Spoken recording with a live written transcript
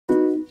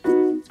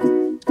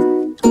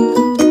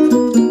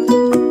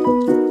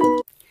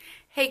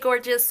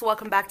gorgeous,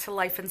 welcome back to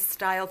Life and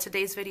Style.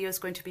 Today's video is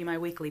going to be my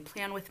weekly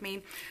plan with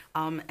me.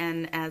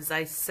 And as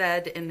I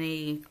said in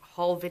a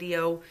haul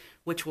video,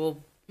 which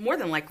will more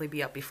than likely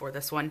be up before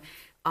this one,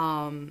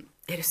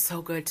 it is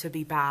so good to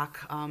be back.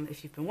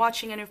 If you've been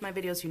watching any of my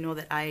videos, you know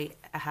that I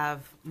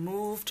have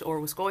moved or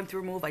was going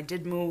through a move. I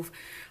did move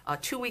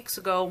 2 weeks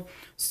ago,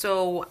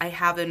 so I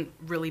haven't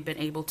really been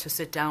able to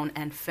sit down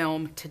and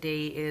film.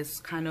 Today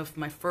is kind of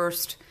my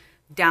first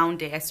down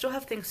day. I still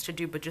have things to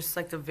do, but just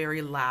like the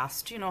very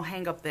last, you know,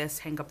 hang up this,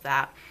 hang up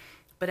that.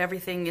 But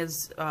everything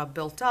is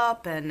built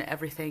up and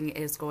everything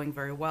is going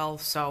very well.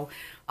 So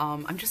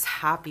I'm just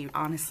happy,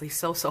 honestly,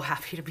 so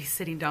happy to be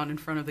sitting down in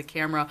front of the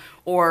camera,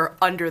 or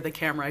under the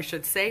camera, I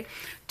should say,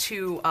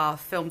 to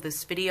film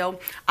this video.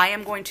 I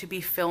am going to be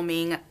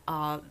filming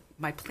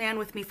my plan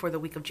with me for the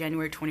week of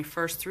January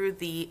 21st through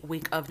the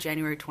week of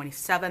January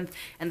 27th.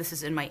 And this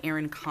is in my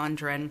Erin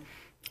Condren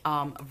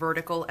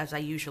vertical, as I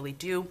usually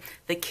do.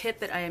 The kit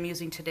that I am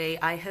using today,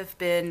 I have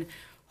been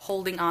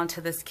holding on to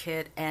this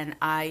kit and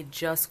I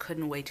just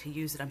couldn't wait to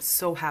use it. I'm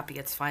so happy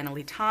it's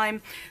finally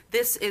time.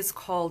 This is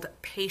called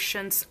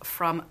Patience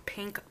from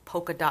Pink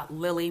Polka Dot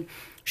Lily.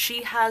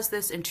 She has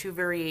this in two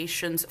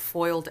variations,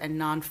 foiled and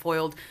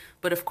non-foiled,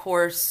 but of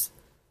course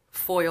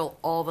foil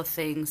all the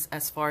things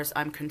as far as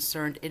I'm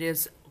concerned. It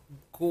is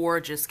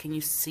gorgeous. Can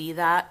you see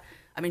that?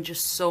 I mean,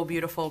 just so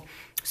beautiful.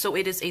 So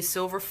it is a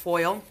silver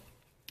foil.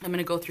 I'm going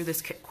to go through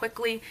this kit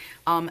quickly,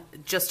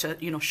 just to,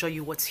 you know, show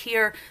you what's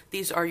here.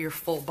 These are your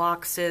full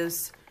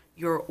boxes,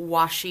 your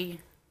washi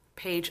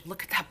page.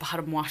 Look at that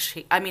bottom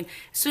washi. I mean,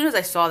 as soon as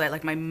I saw that,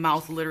 like my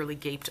mouth literally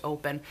gaped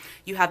open.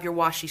 You have your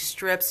washi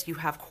strips. You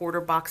have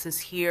quarter boxes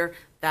here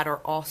that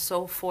are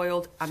also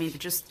foiled. I mean,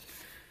 it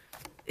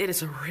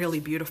is a really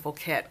beautiful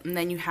kit. And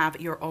then you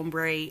have your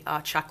ombre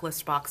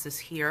checklist boxes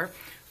here,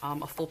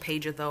 a full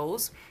page of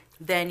those.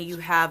 Then you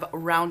have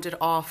rounded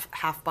off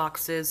half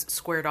boxes,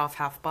 squared off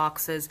half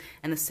boxes,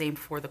 and the same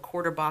for the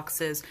quarter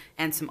boxes,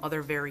 and some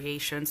other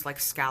variations like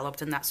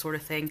scalloped and that sort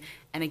of thing.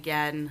 And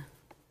again,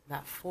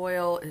 that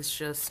foil is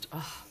just,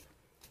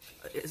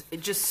 it's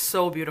just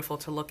so beautiful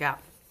to look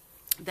at.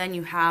 Then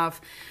you have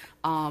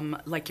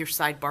like your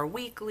sidebar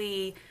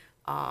weekly,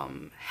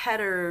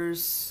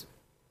 headers,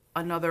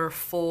 another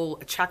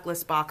full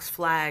checklist box,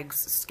 flags,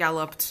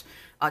 scalloped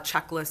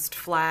checklist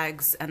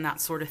flags, and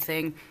that sort of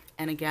thing.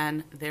 And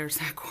again, there's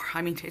that,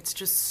 I mean, it's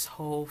just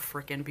so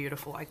freaking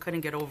beautiful. I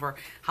couldn't get over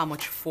how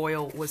much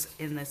foil was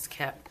in this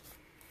kit.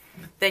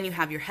 Then you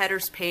have your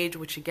headers page,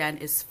 which again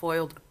is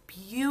foiled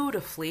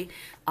beautifully.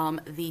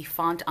 The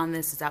font on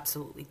this is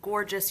absolutely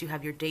gorgeous. You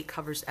have your date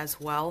covers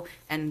as well,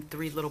 and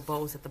 3 little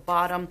bows at the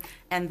bottom.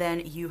 And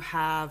then you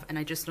have, and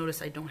I just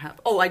noticed I don't have,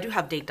 oh, I do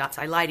have date dots.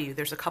 I lied to you.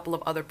 There's a couple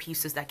of other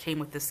pieces that came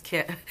with this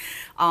kit.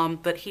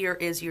 But here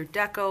is your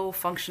deco,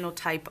 functional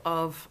type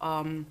of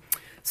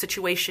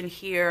situation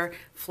here,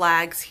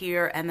 flags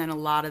here, and then a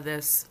lot of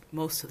this,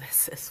 most of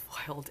this is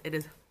foiled. It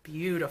is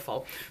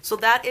beautiful. So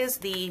that is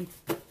the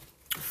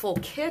full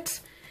kit.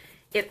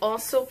 It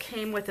also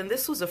came with, and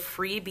this was a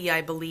freebie,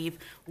 I believe,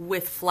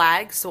 with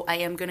flags. So I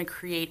am going to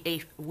create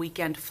a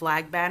weekend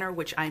flag banner,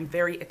 which I'm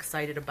very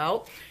excited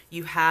about.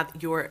 You have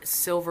your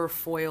silver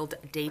foiled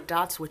date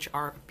dots, which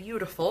are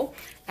beautiful,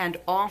 and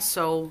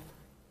also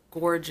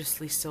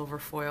gorgeously silver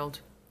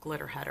foiled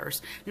glitter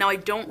headers. Now, I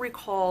don't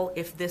recall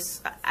if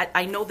this,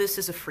 I know this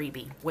is a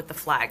freebie with the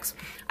flags.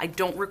 I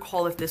don't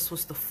recall if this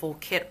was the full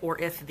kit or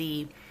if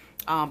the,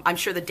 I'm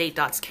sure the date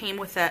dots came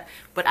with it,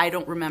 but I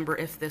don't remember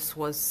if this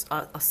was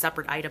a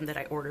separate item that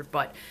I ordered,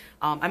 but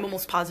I'm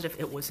almost positive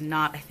it was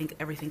not. I think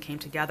everything came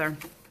together.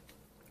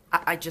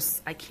 I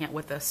can't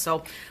with this.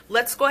 So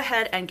let's go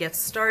ahead and get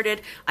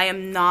started. I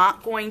am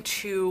not going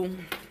to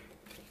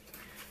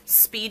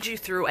speed you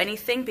through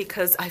anything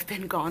because I've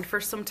been gone for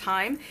some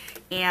time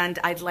and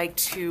I'd like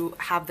to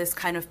have this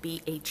kind of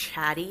be a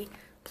chatty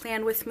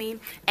plan with me.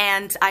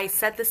 And I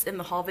said this in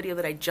the haul video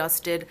that I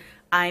just did.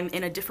 I'm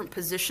in a different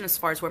position as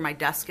far as where my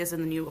desk is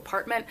in the new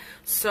apartment,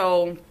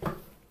 so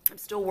I'm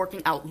still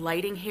working out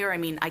lighting here. I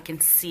mean, I can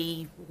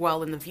see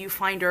well in the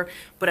viewfinder,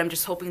 but I'm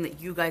just hoping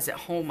that you guys at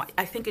home,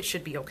 I think it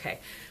should be okay.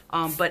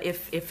 But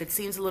if it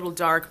seems a little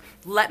dark,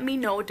 let me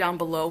know down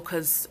below,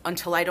 because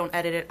until I don't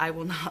edit it, I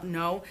will not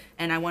know,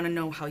 and I want to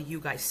know how you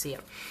guys see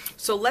it.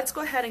 So let's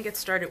go ahead and get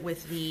started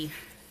with the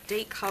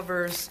date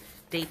covers,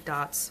 date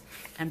dots,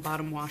 and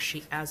bottom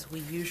washi as we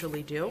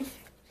usually do.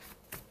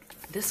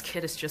 This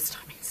kit is just,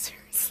 I mean,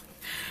 seriously.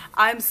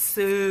 I'm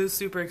so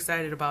super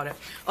excited about it.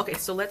 Okay,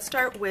 so let's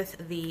start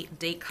with the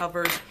date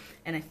covers,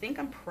 and I think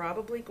I'm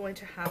probably going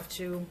to have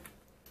to,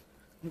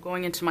 I'm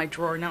going into my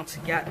drawer now to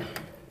get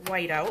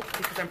white out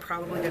because I'm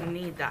probably going to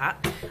need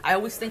that. I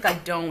always think I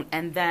don't,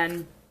 and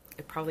then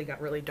it probably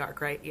got really dark,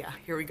 right? Yeah,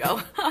 here we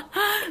go.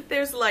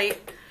 There's light.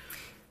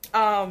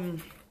 I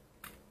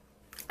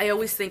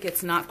always think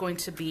it's not going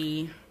to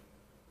be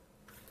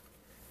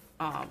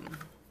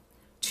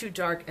too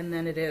dark, and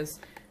then it is.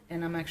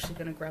 And I'm actually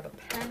going to grab a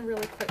pen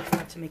really quick. I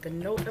have to make a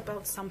note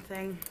about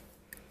something.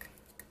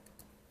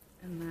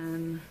 And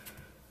then,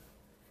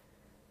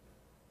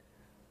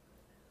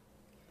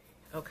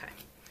 okay.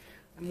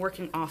 I'm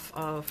working off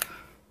of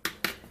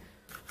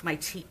my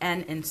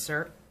TN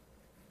insert.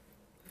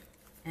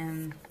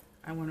 And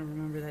I want to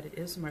remember that it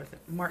is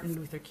Martin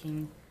Luther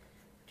King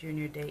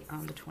Jr. Day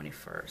on the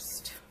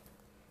 21st.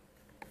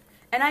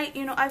 And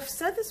I've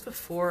said this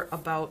before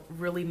about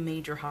really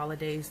major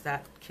holidays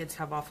that kids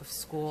have off of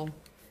school.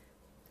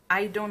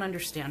 I don't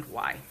understand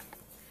why.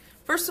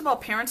 First of all,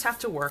 parents have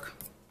to work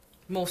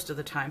most of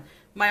the time.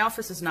 My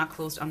office is not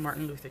closed on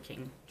Martin Luther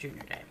King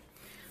Jr. Day.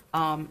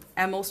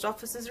 And most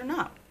offices are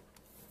not.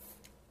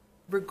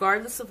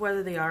 Regardless of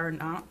whether they are or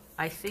not,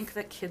 I think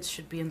that kids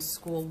should be in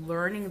school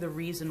learning the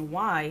reason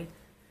why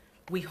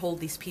we hold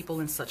these people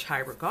in such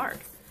high regard.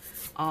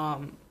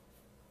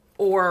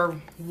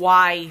 Or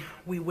why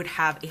we would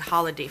have a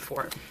holiday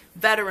for it.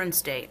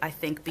 Veterans Day, I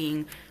think,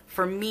 being,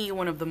 for me,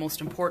 one of the most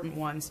important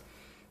ones.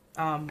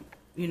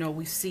 You know,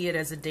 we see it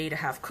as a day to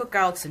have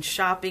cookouts and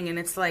shopping, and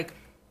it's like,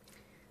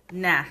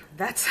 nah,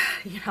 that's,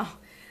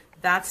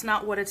 that's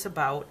not what it's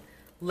about.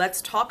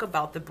 Let's talk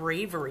about the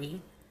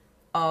bravery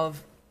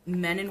of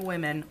men and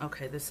women.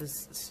 Okay, this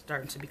is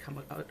starting to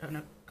become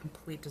a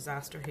complete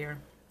disaster here.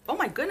 Oh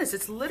my goodness,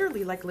 it's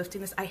literally like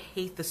lifting this. I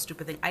hate this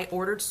stupid thing. I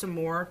ordered some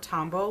more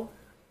Tombow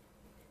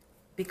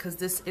because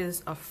this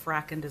is a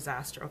frackin'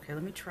 disaster. Okay,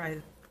 let me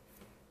try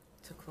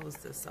to close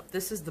this up.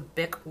 This is the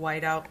Bic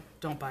whiteout.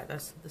 Don't buy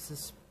this. This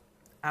is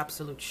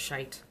absolute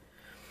shite.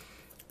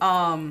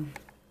 And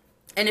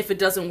if it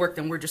doesn't work,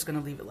 then we're just going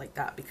to leave it like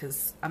that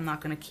because I'm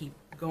not going to keep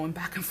going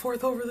back and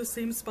forth over the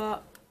same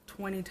spot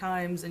 20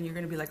 times and you're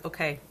going to be like,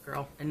 okay,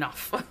 girl,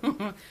 enough.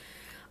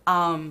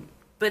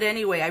 But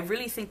anyway, I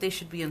really think they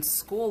should be in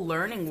school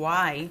learning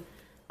why,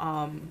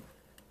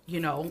 you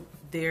know,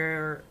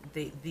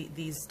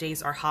 these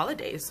days are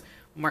holidays.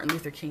 Martin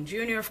Luther King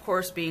Jr., of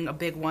course, being a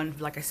big one.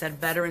 Like I said,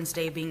 Veterans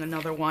Day being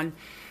another one.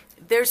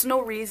 There's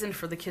no reason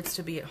for the kids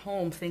to be at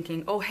home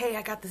thinking, oh, hey,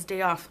 I got this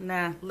day off.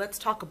 Nah, let's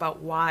talk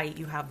about why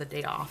you have the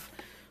day off,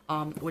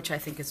 which I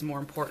think is more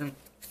important.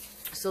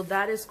 So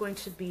that is going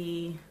to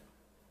be,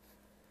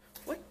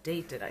 what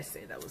date did I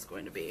say that was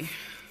going to be?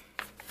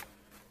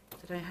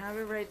 Did I have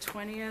it right?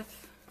 20th?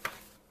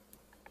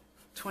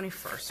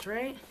 21st,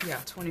 right? Yeah,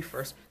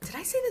 21st. Did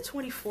I say the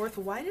 24th?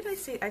 Why did I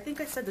say, I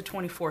think I said the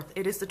 24th.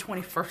 It is the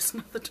 21st,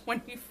 not the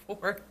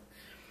 24th.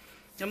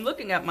 I'm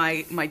looking at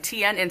my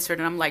TN insert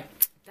and I'm like,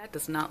 that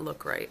does not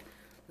look right.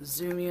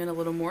 Zoom you in a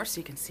little more so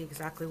you can see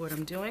exactly what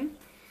I'm doing.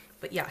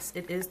 But yes,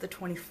 it is the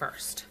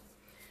 21st.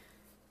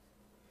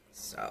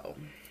 So,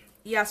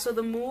 yeah, so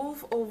the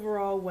move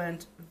overall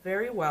went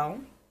very well.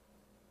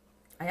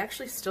 I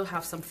actually still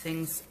have some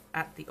things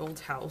at the old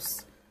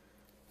house,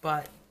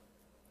 but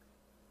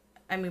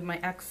I mean, my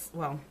ex,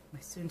 well, my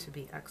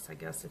soon-to-be ex, I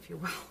guess, if you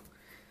will,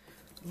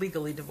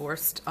 legally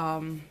divorced,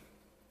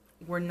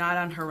 we're not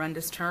on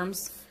horrendous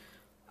terms.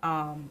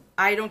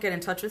 I don't get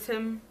in touch with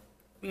him,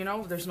 you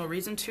know, there's no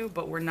reason to,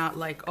 but we're not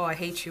like, oh, I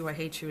hate you,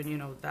 and, you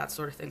know, that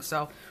sort of thing.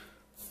 So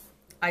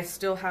I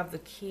still have the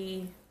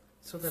key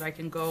so that I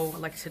can go,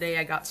 like today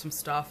I got some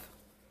stuff,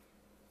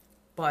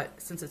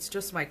 but since it's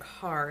just my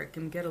car, it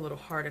can get a little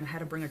hard, and I had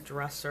to bring a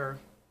dresser,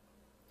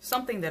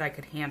 something that I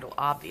could handle,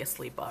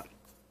 obviously, but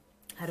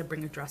I had to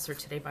bring a dresser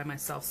today by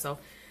myself, so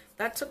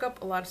that took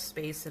up a lot of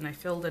space, and I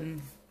filled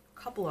in a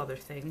couple other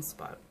things,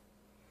 but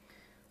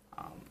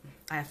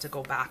I have to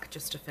go back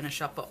just to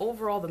finish up. But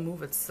overall, the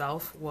move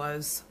itself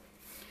was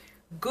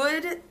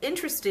good,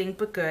 interesting,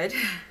 but good.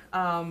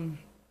 I'm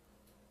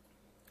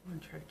going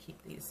to try to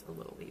keep these a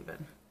little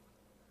even.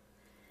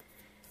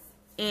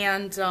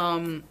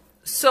 And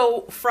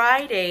so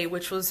Friday,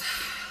 which was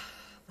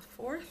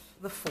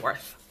the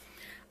 4th,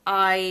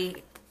 I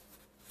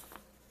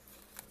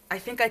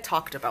think I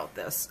talked about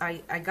this.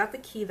 I got the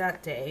key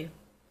that day.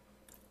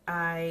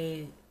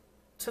 I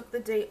took the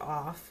day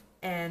off,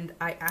 and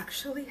I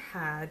actually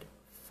had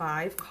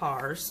 5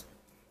 cars,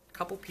 a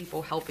couple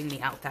people helping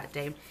me out that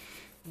day.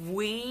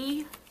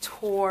 We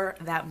tore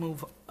that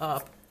move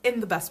up in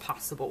the best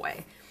possible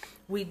way.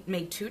 We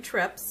made 2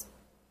 trips,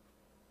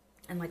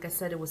 and like I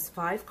said, it was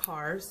 5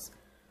 cars.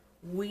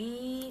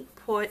 We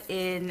put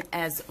in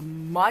as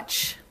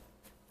much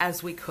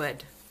as we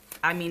could.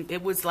 I mean,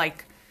 it was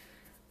like,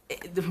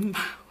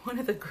 one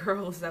of the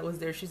girls that was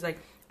there, she's like,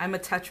 I'm a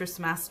Tetris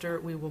master,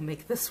 we will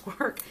make this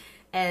work.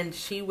 And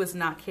she was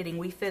not kidding.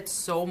 We fit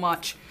so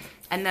much.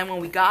 And then when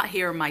we got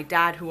here, my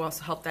dad, who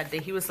also helped that day,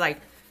 he was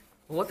like,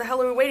 well, what the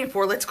hell are we waiting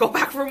for? Let's go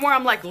back for more.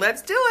 I'm like,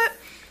 let's do it.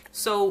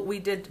 So we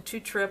did 2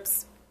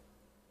 trips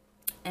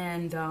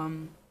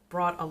and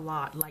brought a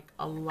lot.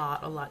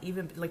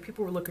 Even like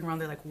people were looking around,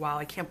 they're like, wow,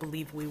 I can't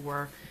believe we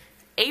were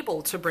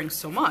able to bring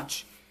so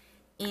much.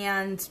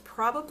 And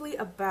probably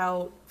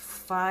about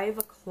 5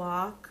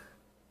 o'clock,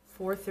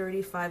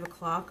 4:30, 5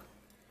 o'clock,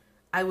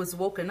 I was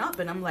woken up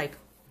and I'm like,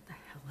 what the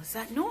hell is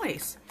that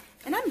noise?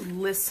 And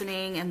I'm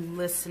listening and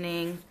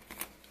listening.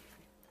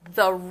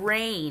 The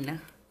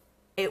rain,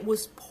 it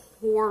was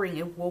pouring.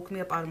 It woke me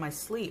up out of my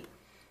sleep.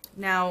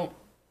 Now,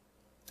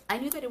 I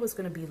knew that it was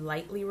going to be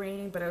lightly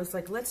raining, but I was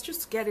like, let's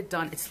just get it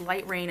done. It's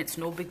light rain. It's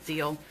no big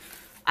deal.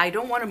 I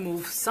don't want to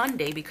move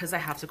Sunday because I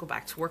have to go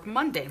back to work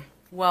Monday.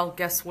 Well,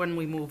 guess when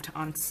we moved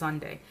on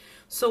Sunday.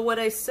 So what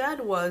I said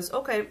was,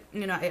 okay,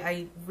 you know,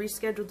 I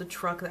rescheduled the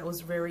truck. That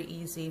was very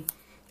easy.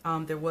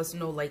 There was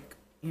no, like,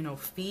 you know,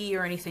 fee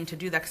or anything to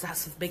do that, because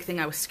that's the big thing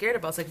I was scared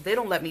about. It's like, if they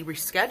don't let me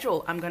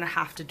reschedule, I'm going to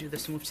have to do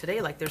this move today.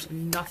 Like, there's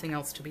nothing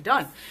else to be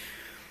done.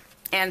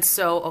 And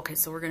so, okay,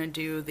 so we're going to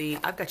do the,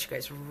 I've got you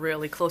guys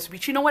really close.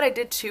 But you know what I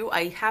did too?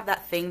 I have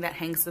that thing that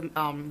hangs the,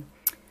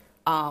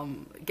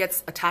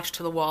 gets attached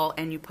to the wall,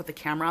 and you put the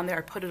camera on there.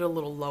 I put it a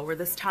little lower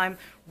this time.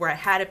 Where I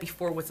had it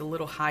before was a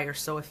little higher.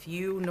 So if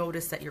you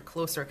notice that you're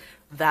closer,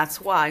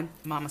 that's why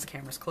Mama's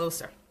camera's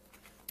closer.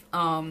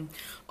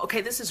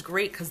 Okay, this is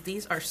great because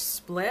these are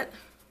split.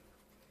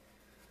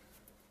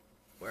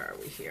 Where are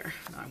we here?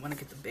 No, I want to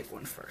get the big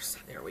one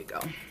first. There we go.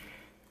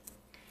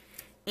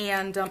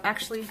 And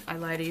actually, I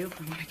lie to you.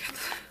 I want to get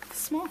the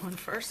small one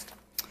first.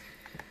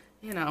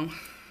 You know,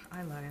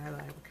 I lie.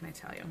 What can I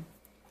tell you?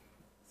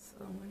 So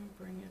I'm going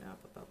to bring it up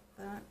about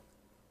that.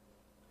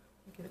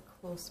 Get it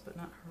close, but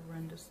not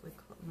horrendously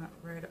close.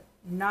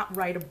 Not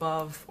right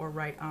above or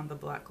right on the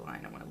black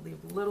line. I want to leave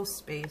a little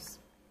space.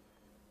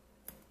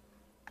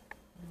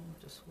 And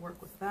we'll just work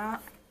with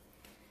that.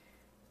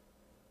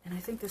 And I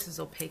think this is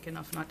opaque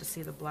enough not to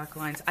see the black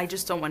lines. I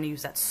just don't want to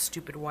use that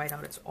stupid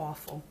whiteout. It's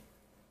awful.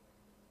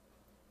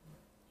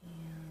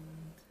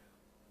 And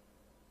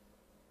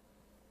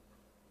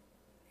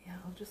yeah,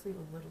 I'll just leave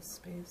a little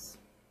space.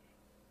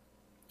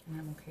 And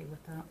I'm okay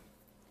with that.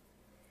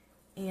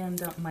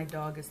 And my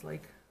dog is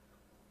like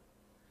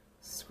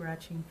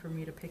scratching for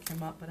me to pick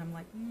him up, but I'm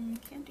like,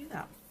 can't do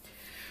that.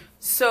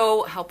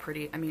 So how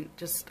pretty. I mean,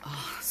 just,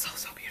 oh,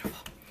 so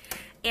beautiful.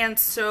 And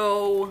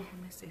so,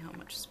 let me see how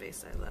much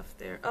space I left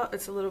there. Oh,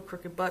 it's a little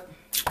crooked, but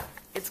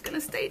it's going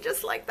to stay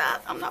just like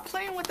that. I'm not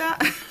playing with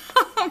that.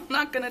 I'm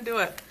not going to do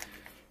it.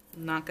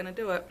 Not going to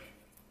do it.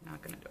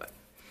 Not going to do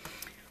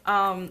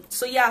it.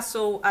 So yeah,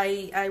 so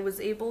I was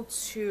able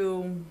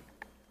to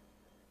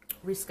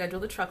reschedule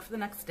the truck for the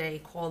next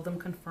day, called them,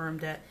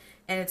 confirmed it.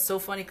 And it's so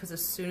funny because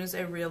as soon as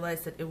I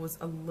realized that it was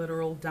a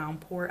literal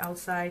downpour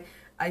outside,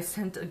 I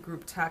sent a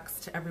group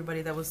text to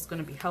everybody that was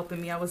going to be helping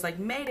me. I was like,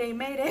 Mayday,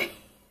 Mayday.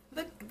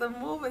 The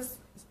move is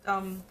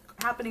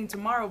happening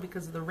tomorrow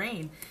because of the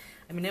rain.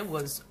 I mean, it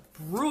was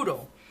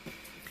brutal.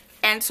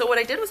 And so what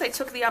I did was I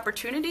took the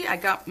opportunity. I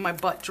got my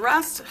butt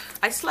dressed.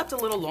 I slept a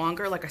little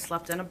longer, like I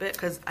slept in a bit,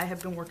 because I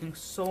have been working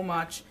so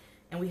much,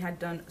 and we had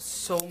done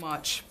so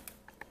much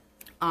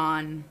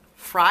on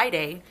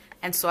Friday,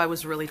 and so I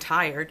was really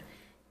tired.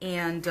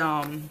 And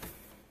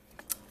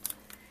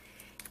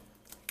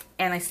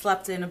I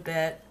slept in a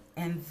bit,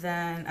 and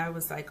then I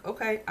was like,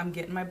 okay, I'm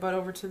getting my butt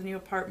over to the new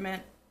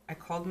apartment. I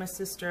called my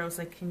sister. I was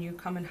like, can you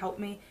come and help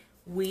me?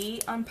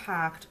 We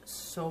unpacked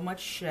so much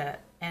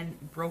shit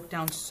and broke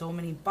down so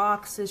many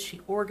boxes.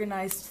 She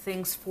organized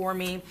things for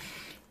me,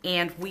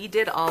 and we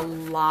did a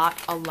lot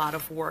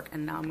of work.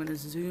 And now I'm going to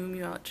zoom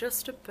you out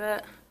just a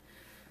bit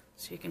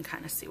so you can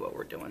kind of see what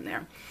we're doing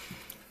there.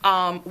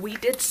 We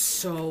did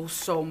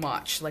so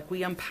much. Like,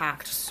 we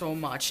unpacked so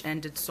much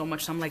and did so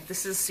much. So I'm like,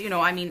 this is, you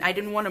know, I mean, I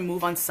didn't want to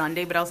move on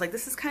Sunday, but I was like,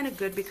 this is kind of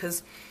good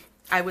because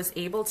I was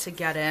able to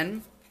get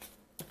in.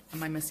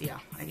 Am I missing? Yeah,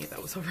 I knew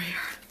that was over here.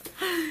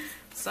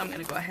 So I'm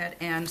going to go ahead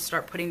and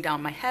start putting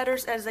down my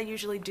headers as I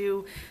usually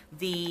do.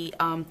 The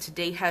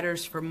today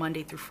headers for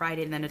Monday through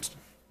Friday, and then it's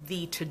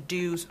the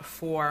to-dos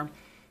for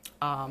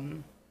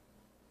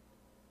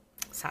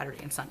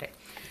Saturday and Sunday.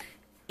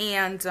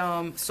 And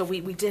so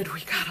we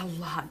got a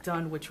lot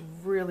done, which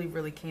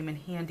really came in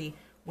handy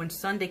when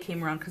Sunday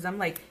came around, because I'm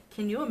like,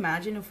 can you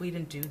imagine if we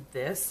didn't do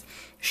this?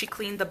 She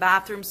cleaned the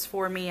bathrooms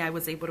for me. I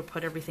was able to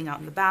put everything out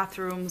in the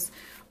bathrooms.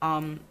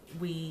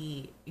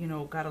 We, you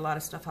know, got a lot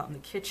of stuff out in the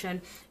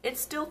kitchen. It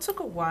still took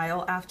a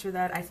while after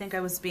that. I think I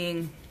was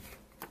being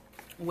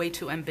way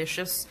too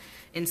ambitious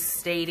in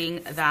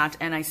stating that,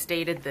 and I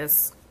stated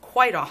this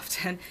quite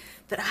often,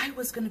 that I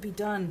was going to be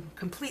done,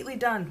 completely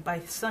done by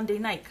Sunday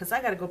night, because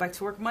I got to go back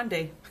to work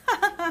Monday.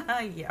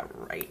 Yeah,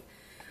 right.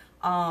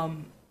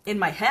 In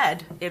my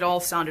head, it all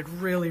sounded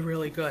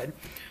really good,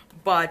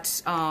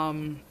 but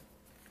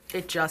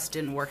it just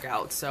didn't work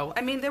out. So,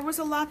 I mean, there was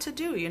a lot to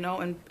do, you know,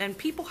 and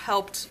people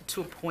helped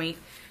to a point.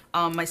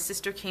 My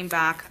sister came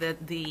back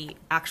the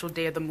actual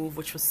day of the move,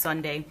 which was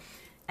Sunday,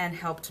 and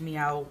helped me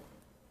out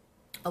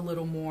a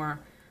little more.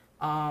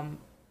 And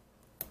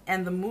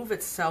the move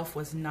itself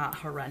was not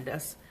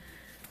horrendous.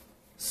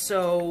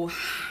 So,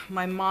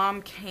 my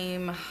mom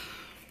came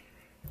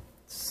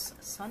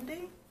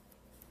Sunday,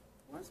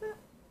 was it?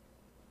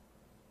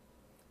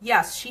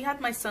 Yes, she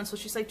had my son, so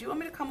she's like, do you want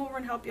me to come over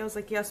and help you? I was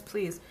like, yes,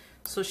 please.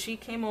 So she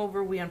came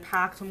over, we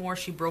unpacked more,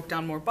 she broke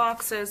down more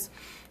boxes,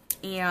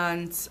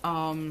 and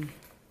let me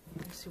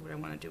see what I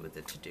want to do with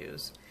the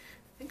to-dos.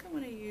 I think I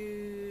want to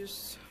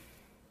use,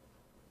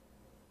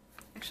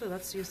 actually,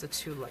 let's use the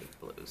two light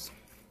blues.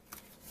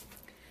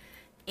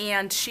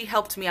 And she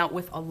helped me out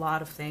with a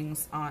lot of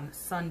things on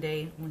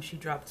Sunday when she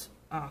dropped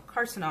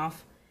Carson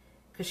off,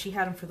 because she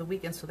had him for the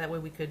weekend, so that way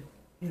we could,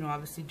 you know,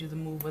 obviously do the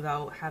move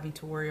without having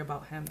to worry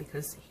about him,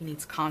 because he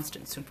needs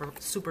constant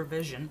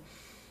supervision.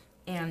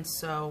 And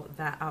so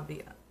that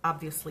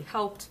obviously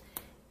helped.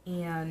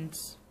 And,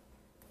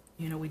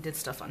 you know, we did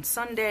stuff on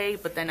Sunday,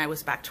 but then I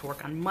was back to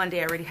work on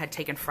Monday. I already had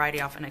taken Friday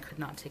off, and I could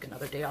not take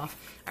another day off.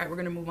 All right, we're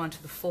going to move on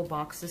to the full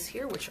boxes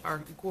here, which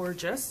are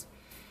gorgeous.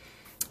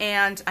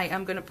 And I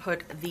am going to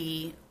put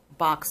the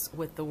box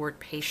with the word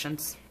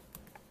patience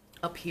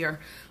up here.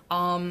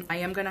 I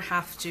am going to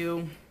have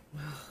to,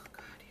 oh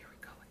God, here we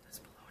go with this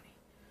baloney.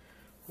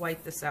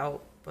 Wipe this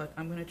out, but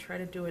I'm going to try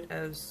to do it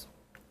as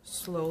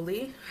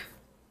slowly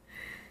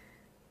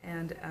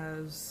and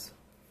as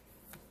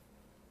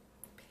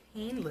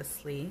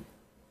painlessly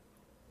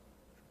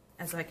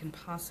as I can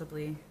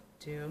possibly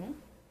do.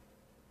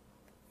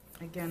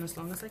 Again, as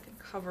long as I can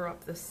cover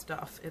up this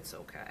stuff, it's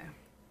okay.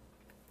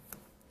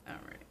 All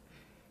right.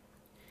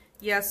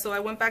 Yeah, so I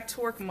went back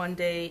to work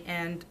Monday,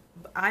 and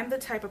I'm the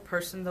type of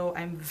person, though,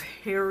 I'm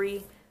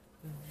very,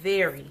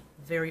 very,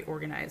 very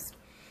organized.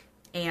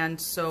 And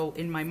so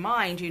in my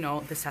mind, you know,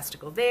 this has to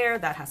go there,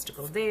 that has to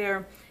go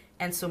there.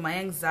 And so my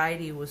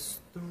anxiety was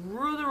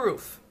through the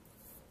roof,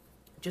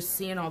 just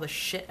seeing all the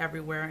shit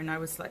everywhere. And I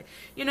was like,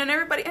 you know, and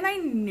everybody, and I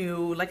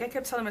knew, like I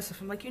kept telling myself,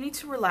 I'm like, you need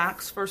to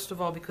relax, first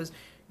of all, because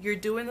you're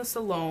doing this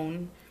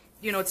alone.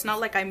 You know, it's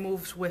not like I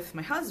moved with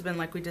my husband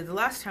like we did the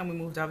last time we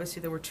moved.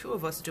 Obviously, there were two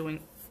of us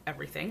doing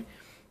everything.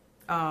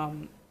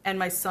 And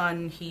my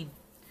son, he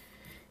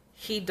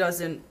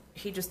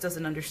just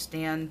doesn't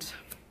understand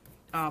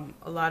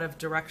a lot of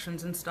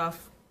directions and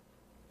stuff.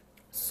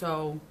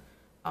 So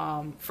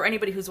for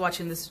anybody who's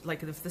watching this,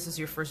 like if this is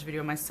your first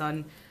video, my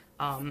son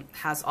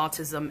has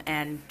autism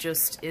and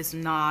just is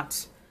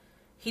not,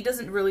 he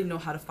doesn't really know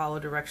how to follow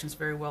directions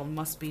very well,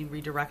 must be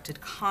redirected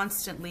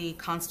constantly,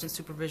 constant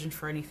supervision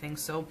for anything.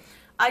 So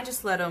I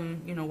just let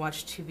him, you know,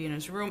 watch TV in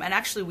his room. And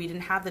actually we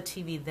didn't have the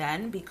TV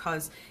then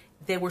because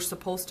they were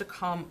supposed to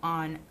come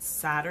on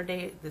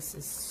Saturday. This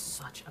is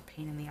such a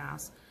pain in the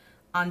ass.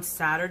 On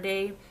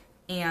Saturday,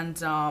 and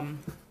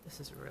this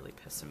is really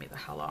pissing me the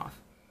hell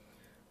off.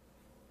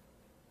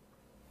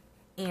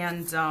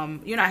 And,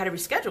 you know, I had to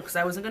reschedule because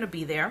I wasn't going to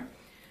be there.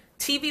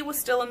 TV was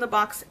still in the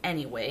box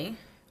anyway.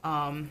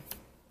 And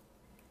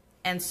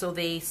so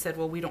they said,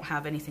 well, we don't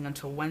have anything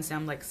until Wednesday.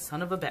 I'm like,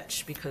 son of a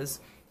bitch, because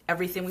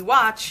everything we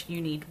watch,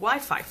 you need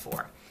Wi-Fi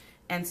for.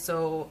 And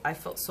so I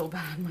felt so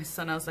bad. My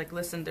son, I was like,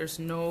 listen, there's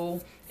no,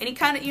 and he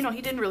kind of, you know,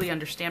 he didn't really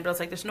understand, but I was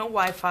like, there's no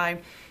Wi-Fi.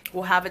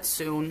 We'll have it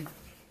soon.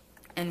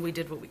 And we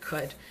did what we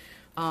could.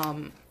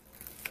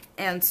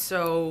 And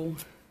so,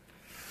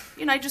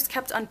 you know, I just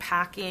kept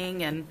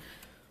unpacking and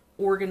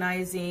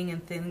organizing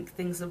and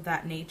things of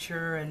that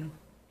nature, and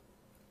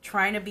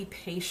trying to be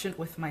patient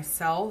with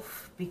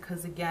myself,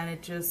 because again,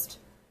 it just,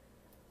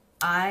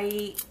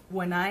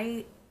 when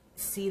I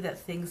see that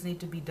things need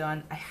to be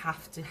done, I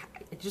have to,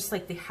 it's just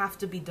like they have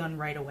to be done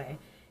right away.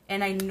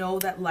 And I know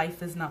that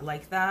life is not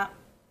like that.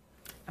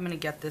 I'm going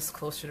to get this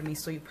closer to me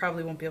so you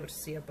probably won't be able to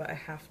see it, but I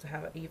have to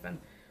have it even.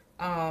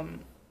 And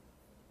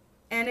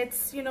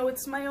it's, you know,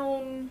 it's my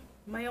own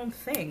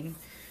thing.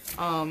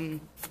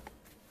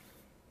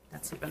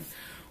 That's even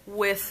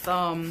with,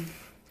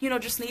 you know,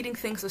 just needing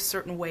things a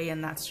certain way,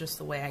 and that's just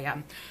the way I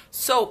am.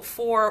 So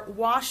for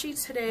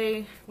washi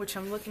today, which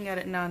I'm looking at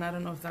it now, and I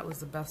don't know if that was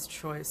the best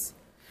choice.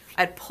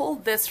 I'd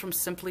pulled this from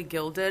Simply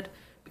Gilded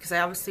because I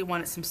obviously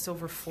wanted some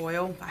silver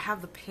foil. I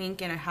have the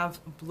pink and I have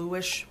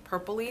bluish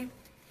purpley.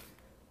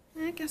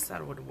 I guess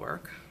that would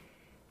work.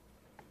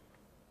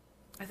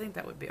 I think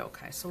that would be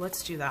okay. So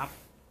let's do that.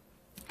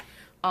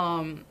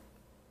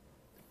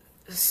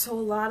 So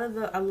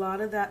a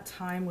lot of that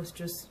time was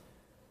just,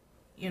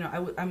 you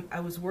know, I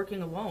was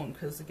working alone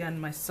because, again,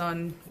 my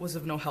son was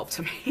of no help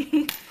to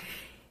me.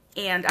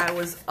 And I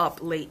was up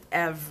late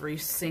every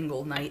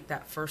single night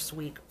that first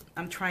week.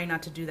 I'm trying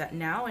not to do that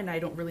now, and I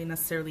don't really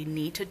necessarily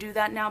need to do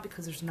that now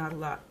because there's not a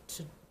lot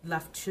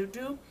left to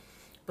do.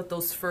 But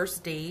those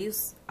first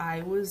days,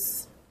 I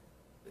was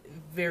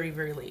very,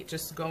 very late,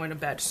 just going to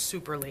bed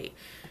super late.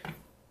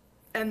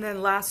 And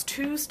then last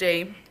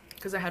Tuesday,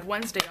 because I had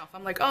Wednesday off,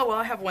 I'm like, oh, well,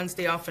 I have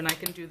Wednesday off and I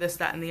can do this,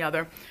 that, and the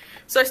other.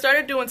 So I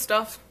started doing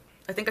stuff.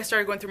 I think I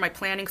started going through my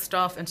planning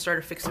stuff and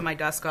started fixing my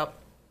desk up.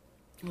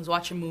 I was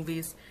watching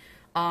movies.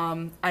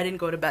 I didn't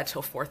go to bed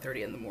till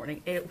 4:30 in the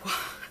morning.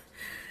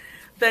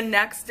 The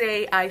next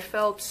day, I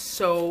felt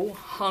so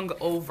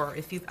hungover.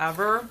 If you've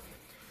ever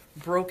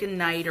broken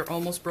night or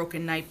almost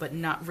broken night but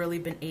not really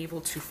been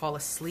able to fall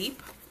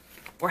asleep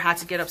or had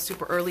to get up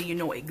super early, you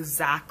know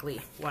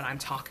exactly what I'm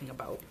talking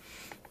about.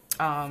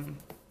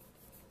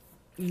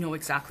 You know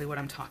exactly what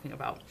I'm talking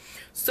about.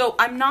 So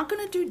I'm not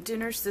going to do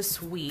dinners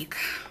this week.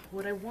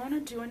 What I want to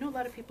do, I know a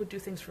lot of people do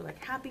things for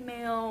like Happy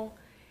Mail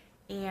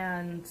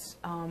and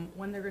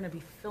when they're going to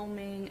be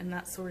filming and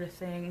that sort of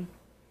thing.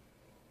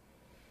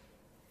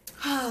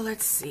 Oh,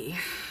 let's see.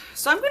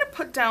 So I'm going to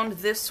put down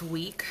this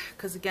week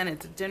because, again,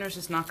 dinner's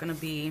is not going to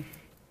be...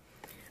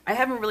 I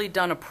haven't really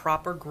done a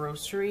proper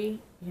grocery,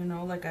 you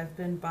know, like I've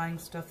been buying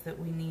stuff that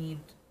we need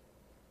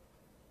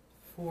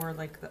for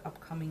like the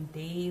upcoming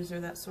days or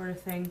that sort of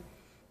thing.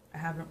 I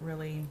haven't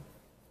really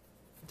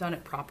done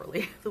it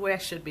properly the way I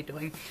should be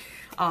doing.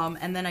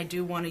 And then I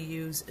do want to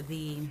use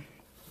the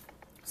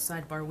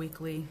Sidebar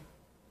Weekly.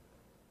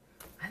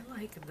 I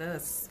like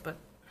this, but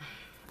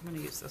I'm going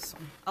to use this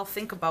one. I'll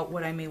think about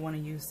what I may want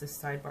to use this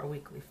Sidebar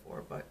Weekly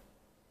for, but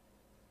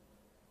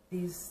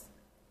these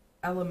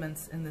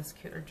elements in this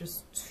kit are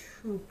just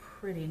too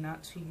pretty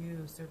not to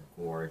use. They're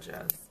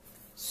gorgeous.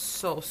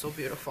 So, so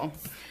beautiful.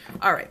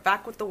 All right,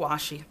 back with the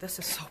washi. This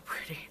is so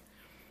pretty.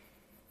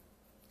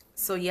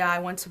 So yeah, I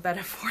went to bed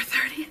at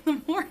 4:30 in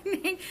the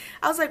morning.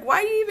 I was like,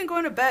 why are you even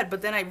going to bed?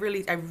 But then I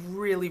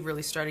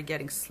really started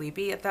getting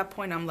sleepy at that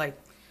point. I'm like,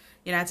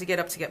 you know, I had to get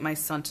up to get my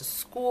son to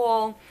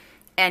school.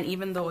 And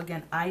even though,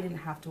 again, I didn't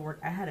have to work,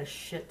 I had a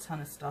shit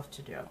ton of stuff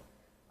to do.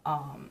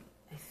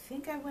 I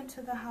think I went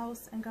to the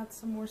house and got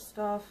some more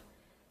stuff.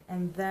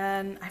 And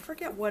then I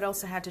forget what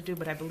else I had to do,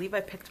 but I believe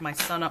I picked my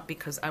son up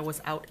because I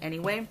was out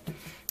anyway.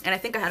 And I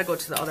think I had to go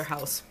to the other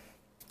house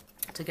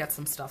to get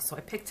some stuff. So I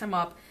picked him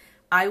up.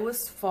 I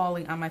was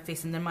falling on my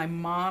face. And then my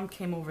mom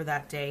came over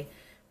that day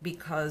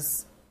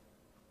because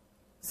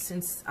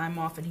since I'm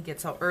off and he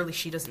gets out early,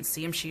 she doesn't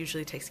see him. She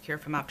usually takes care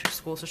of him after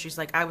school. So she's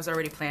like, I was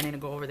already planning to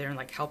go over there and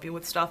like help you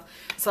with stuff.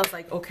 So I was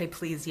like, okay,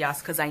 please,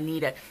 yes, because I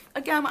need it.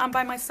 Again, I'm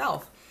by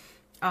myself.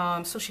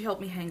 So she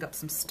helped me hang up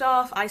some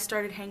stuff. I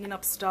started hanging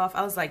up stuff.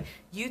 I was like,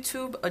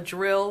 YouTube, a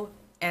drill,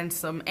 and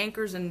some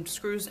anchors and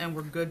screws, and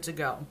we're good to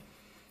go.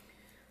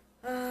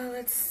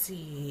 Let's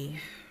see.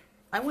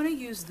 I want to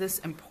use this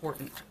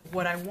important.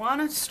 What I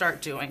want to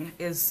start doing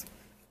is,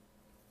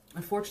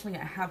 unfortunately,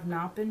 I have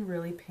not been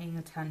really paying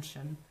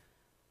attention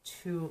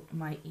to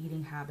my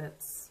eating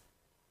habits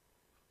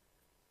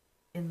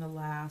in the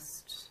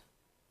last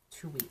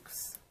 2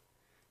 weeks.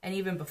 And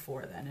even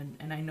before then.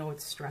 And I know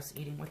it's stress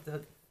eating with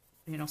the,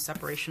 you know,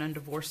 separation and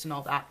divorce and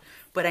all that.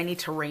 But I need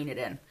to rein it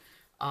in.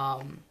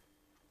 And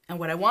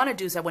what I want to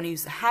do is I want to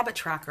use the habit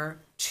tracker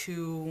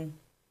to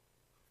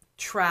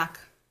track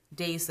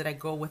days that I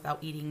go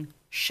without eating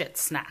shit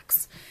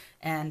snacks.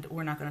 And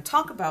we're not going to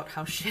talk about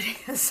how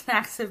shitty the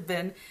snacks have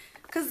been,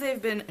 because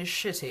they've been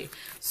shitty.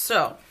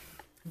 So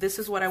this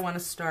is what I want to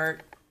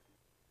start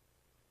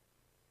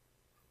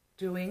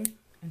doing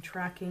and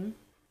tracking.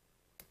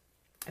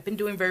 I've been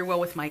doing very well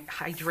with my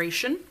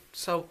hydration,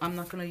 so I'm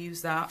not going to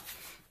use that.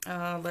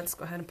 Let's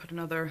go ahead and put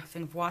another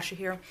thing of washi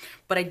here.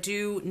 But I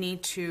do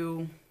need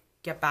to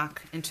get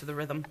back into the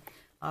rhythm.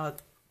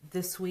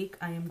 This week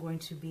I am going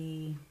to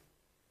be,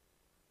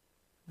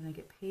 when I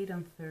get paid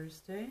on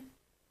Thursday,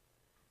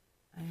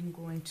 I am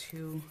going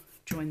to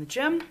join the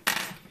gym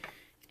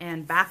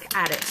and back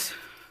at it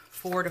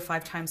 4 to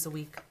 5 times a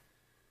week.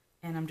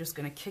 And I'm just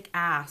going to kick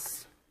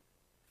ass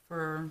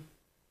for,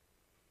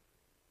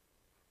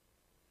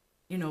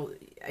 you know,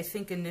 I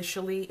think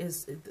initially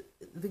is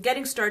the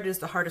getting started is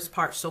the hardest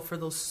part. So for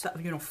those,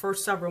 you know,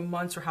 first several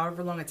months or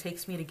however long it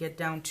takes me to get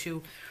down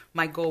to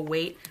my goal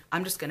weight,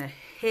 I'm just going to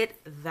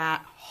hit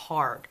that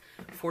hard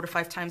 4 to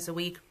 5 times a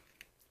week,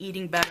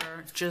 eating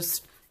better,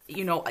 just,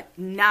 you know,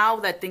 now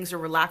that things are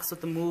relaxed with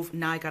the move,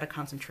 now I got to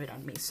concentrate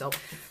on me. So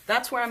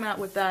that's where I'm at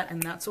with that.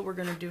 And that's what we're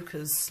going to do,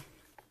 because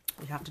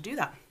we have to do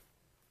that.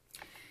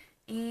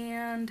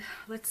 And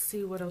let's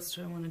see, what else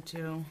do I want to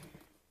do?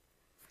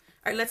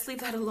 All right, let's leave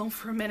that alone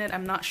for a minute.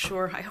 I'm not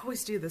sure. I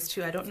always do this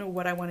too. I don't know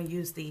what I want to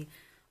use the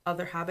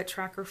other habit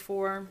tracker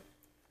for.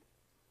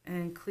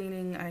 And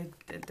cleaning,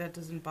 that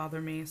doesn't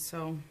bother me.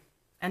 So,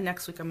 and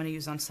next week I'm going to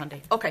use on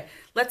Sunday. Okay,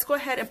 let's go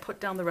ahead and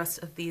put down the rest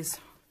of these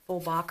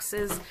full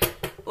boxes.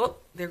 Oh,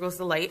 there goes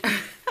the light.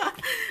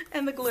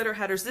 And the glitter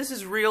headers. This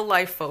is real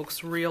life,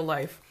 folks, real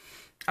life.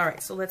 All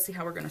right, so let's see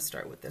how we're going to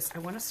start with this. I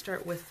want to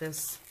start with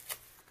this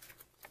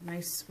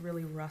nice,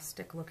 really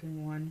rustic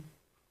looking one,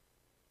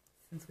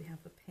 since we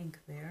have the pink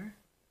there.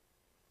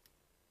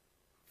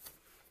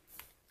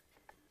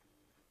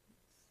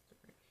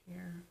 Start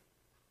here.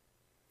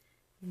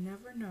 You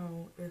never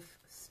know if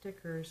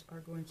stickers are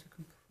going to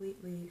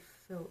completely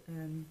fill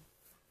in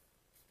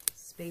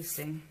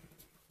spacing,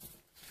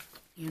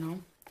 you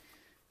know.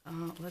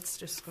 Let's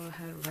just go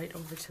ahead right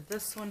over to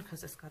this one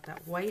because it's got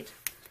that white.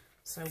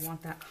 So I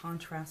want that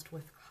contrast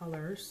with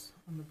colors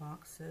on the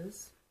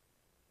boxes.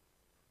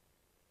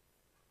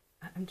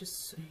 I'm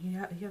just, you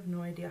have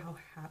no idea how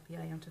happy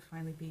I am to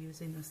finally be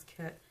using this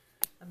kit.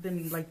 I've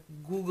been like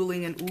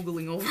Googling and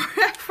oogling over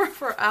it for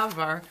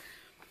forever.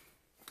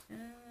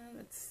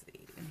 Let's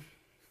see.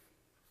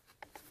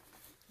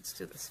 Let's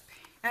do this.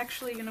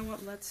 Actually, you know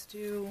what? Let's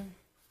do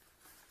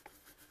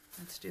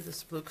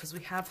this blue, because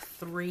we have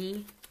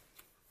 3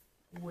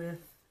 with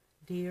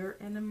deer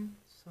in them,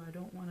 so I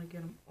don't want to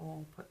get them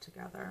all put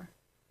together.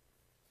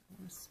 I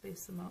want to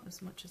space them out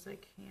as much as I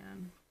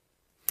can.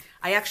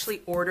 I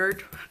actually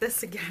ordered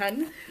this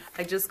again.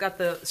 I just got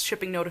the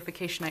shipping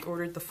notification. I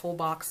ordered the full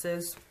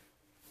boxes.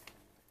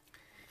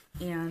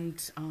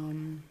 And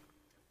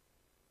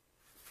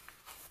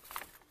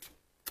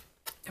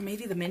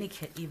maybe the mini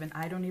kit even.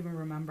 I don't even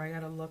remember. I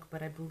gotta look,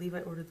 but I believe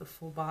I ordered the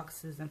full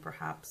boxes and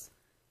perhaps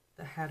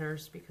the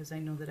headers, because I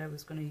know that I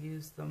was going to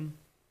use them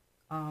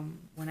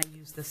when I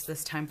use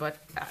this time. But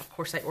of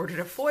course I ordered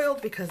it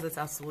foiled because it's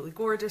absolutely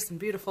gorgeous and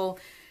beautiful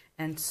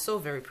and so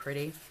very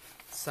pretty.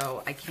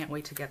 So I can't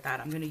wait to get that.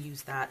 I'm going to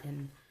use that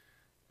in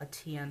a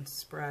TN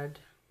spread.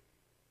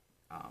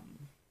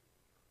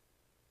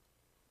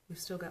 We've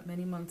still got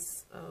many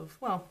months of,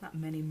 well, not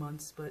many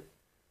months, but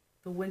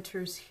the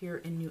winters here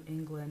in New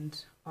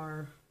England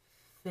are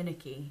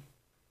finicky.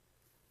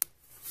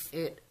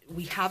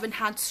 We haven't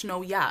had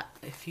snow yet,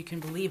 if you can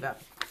believe it.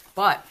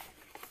 But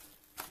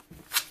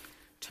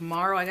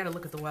tomorrow, I gotta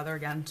look at the weather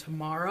again.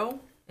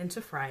 Tomorrow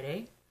into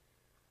Friday,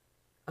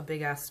 a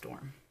big ass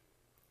storm.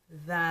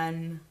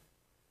 Then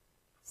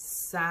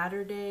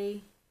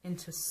Saturday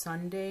into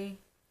Sunday,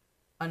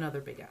 another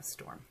big ass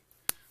storm.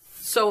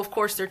 So of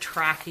course they're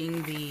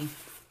tracking the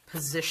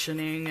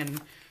positioning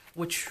and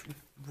which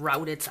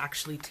route it's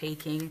actually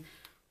taking.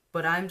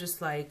 But I'm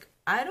just like,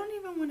 I don't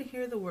even want to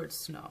hear the word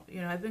snow.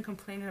 You know, I've been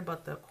complaining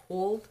about the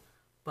cold,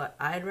 but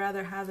I'd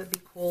rather have it be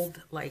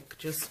cold, like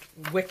just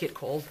wicked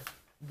cold,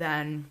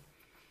 than...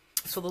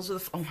 So those are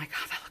the... Oh my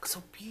God, that looks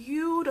so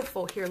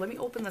beautiful. Here, let me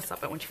open this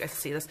up. I want you guys to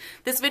see this.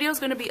 This video is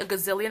going to be a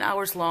gazillion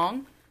hours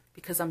long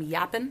because I'm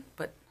yapping,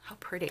 but how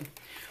pretty.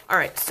 All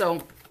right,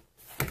 so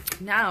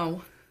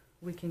now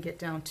we can get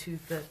down to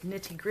the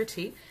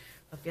nitty-gritty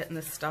of getting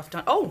this stuff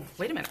done. Oh,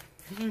 wait a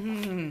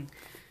minute.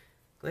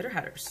 Glitter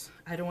headers.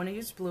 I don't want to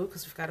use blue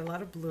because we've got a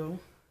lot of blue.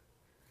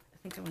 I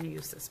think I want to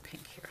use this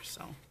pink here,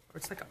 so, or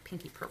it's like a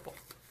pinky purple.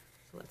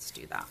 So let's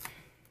do that.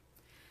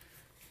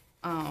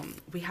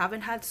 We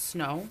haven't had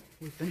snow.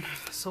 We've been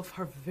so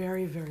far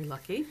very, very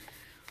lucky.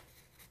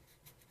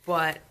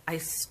 But I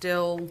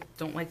still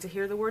don't like to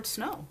hear the word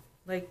snow.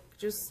 Like,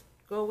 just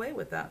go away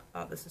with that.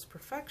 Oh, this is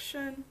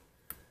perfection.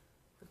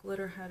 The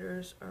glitter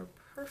headers are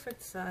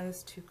perfect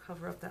size to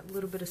cover up that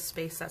little bit of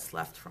space that's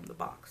left from the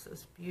box.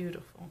 It's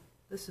beautiful.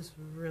 This is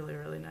really,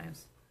 really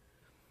nice.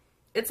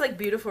 It's like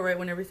beautiful, right?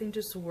 When everything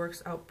just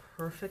works out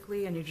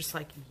perfectly and you're just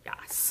like,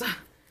 yes.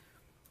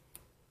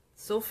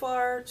 So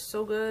far,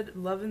 so good.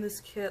 Loving this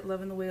kit,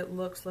 loving the way it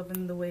looks,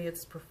 loving the way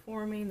it's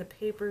performing. The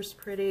paper's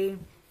pretty.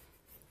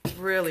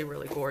 Really,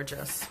 really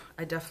gorgeous.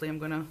 I definitely am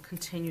going to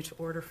continue to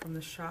order from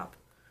the shop.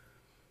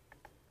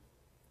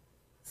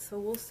 So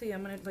we'll see.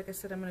 I'm going to, like I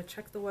said, I'm going to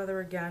check the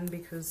weather again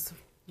because,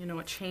 you know,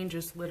 it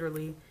changes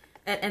literally.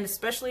 And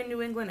especially in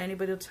New England,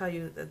 anybody will tell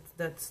you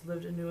that's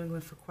lived in New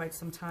England for quite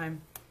some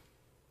time.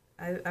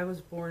 I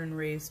was born and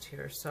raised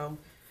here, so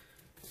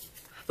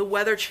the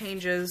weather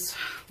changes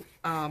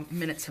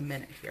minute to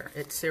minute here.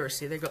 It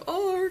seriously, they go,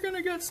 oh, we're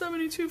gonna get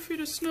 72 feet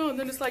of snow, and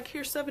then it's like,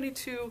 here's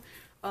 72,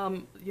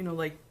 you know,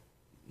 like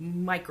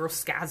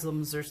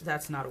microspasms, or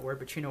that's not a word,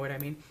 but you know what I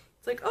mean.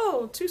 It's like,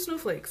 oh, 2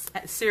 snowflakes.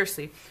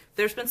 Seriously,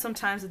 there's been some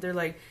times that they're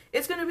like,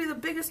 it's going to be the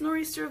biggest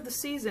nor'easter of the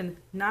season.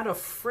 Not a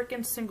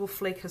freaking single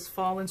flake has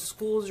fallen.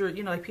 Schools are,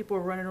 you know, like people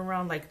are running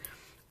around like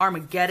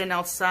Armageddon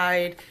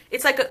outside.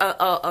 It's like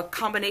a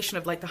combination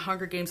of like the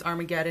Hunger Games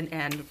Armageddon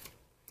and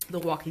The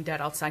Walking Dead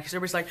outside. Because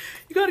everybody's like,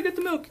 you got to get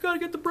the milk, you got to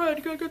get the bread,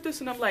 you got to get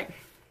this. And I'm like,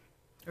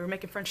 are we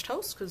making French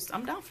toast? Because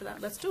I'm down for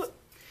that. Let's do it.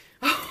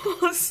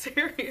 Oh,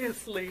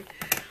 seriously.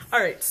 All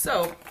right,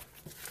 so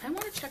I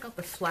want to check out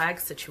the flag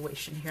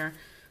situation here.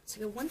 So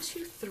you go 1,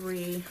 2,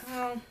 3.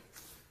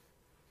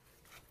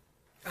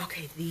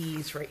 Okay,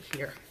 these right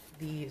here.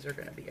 These are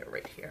going to be it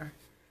right here.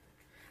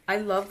 I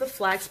love the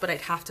flags, but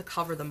I'd have to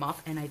cover them up,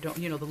 and I don't,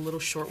 you know, the little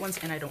short ones,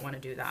 and I don't want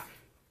to do that.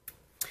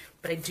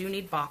 But I do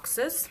need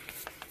boxes,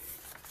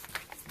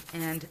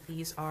 and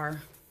these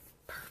are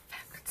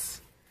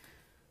perfect.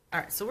 All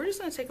right, so we're just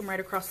going to take them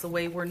right across the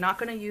way. We're not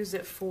going to use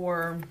it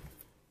for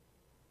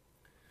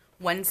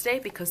Wednesday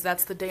because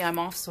that's the day I'm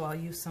off, so I'll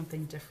use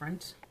something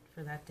different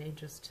for that day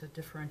just to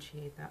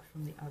differentiate that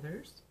from the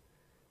others,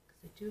 because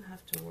I do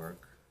have to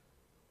work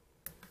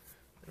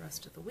the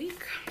rest of the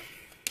week.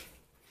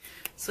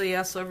 So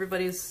yeah, so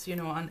everybody's, you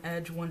know, on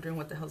edge wondering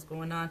what the hell's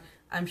going on.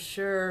 I'm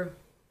sure,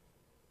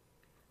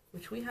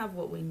 which we have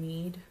what we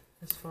need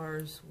as far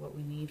as what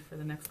we need for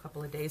the next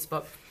couple of days,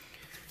 but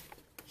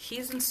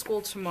he's in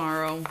school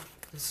tomorrow.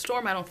 The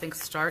storm I don't think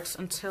starts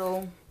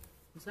until,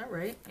 is that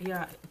right?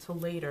 Yeah, until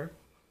later.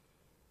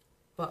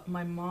 But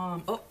my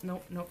mom, oh,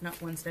 no,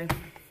 not Wednesday.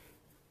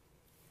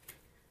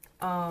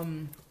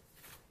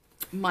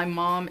 My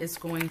mom is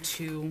going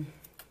to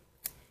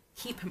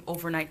keep him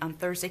overnight on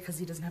Thursday because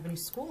he doesn't have any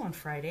school on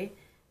Friday,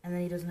 and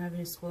then he doesn't have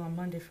any school on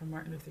Monday for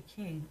Martin Luther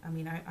King. I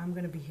mean, I'm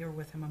going to be here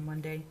with him on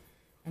Monday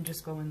and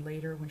just go in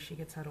later when she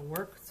gets out of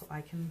work so I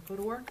can go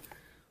to work.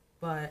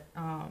 But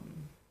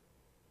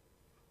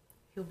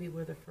he'll be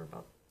with her for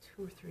about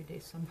 2 or 3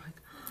 days, so I'm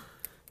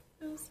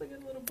like, it's like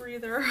a little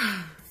breather,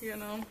 you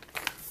know.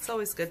 It's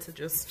always good to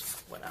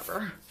just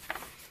whatever.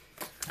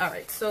 All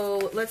right, so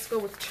let's go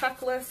with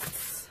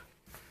checklists.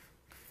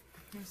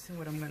 Let's see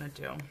what I'm going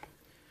to do.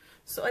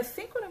 So I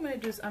think what I'm going to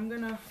do is I'm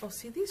going to, oh,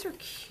 see, these are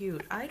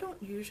cute. I don't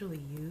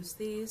usually use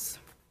these,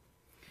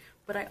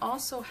 but I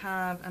also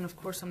have, and of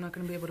course I'm not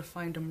going to be able to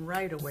find them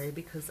right away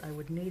because I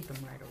would need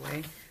them right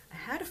away. I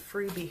had a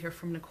freebie here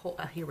from Nicole,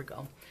 here we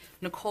go.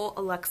 Nicole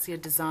Alexia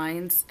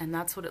Designs, and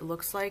that's what it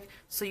looks like.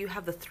 So you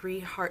have the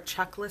 3 heart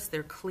checklist.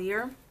 They're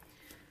clear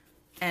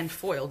and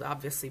foiled,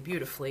 obviously,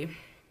 beautifully.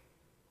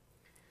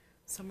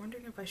 So I'm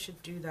wondering if I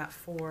should do that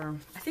for,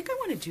 I think I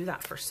want to do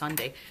that for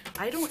Sunday.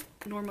 I don't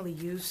normally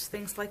use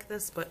things like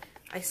this, but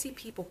I see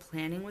people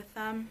planning with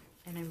them,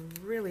 and I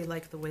really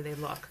like the way they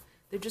look.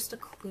 They're just a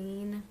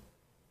clean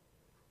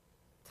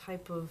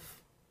type of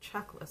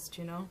checklist,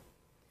 you know?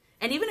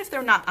 And even if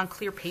they're not on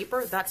clear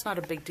paper, that's not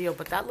a big deal,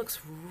 but that looks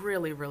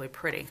really, really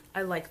pretty.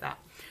 I like that.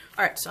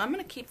 All right, so I'm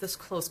going to keep this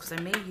close because I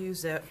may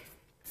use it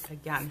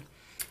again.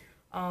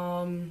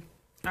 All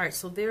right,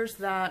 so there's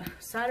that.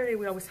 Saturday,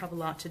 we always have a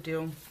lot to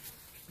do.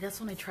 That's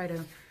when I try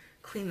to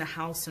clean the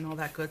house and all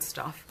that good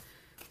stuff.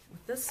 Would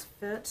this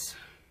fit?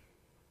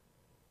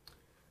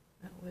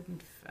 That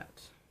wouldn't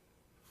fit.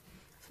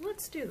 So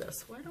let's do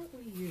this. Why don't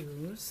we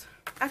use...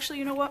 Actually,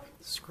 you know what?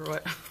 Screw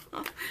it.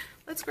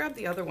 Let's grab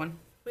the other one.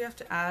 If we have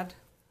to add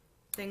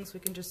things,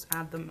 we can just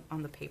add them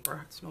on the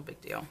paper. It's no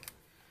big deal.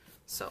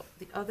 So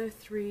the other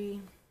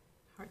 3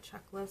 heart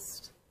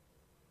checklist.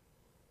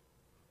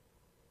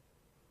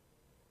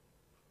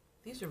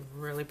 These are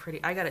really pretty.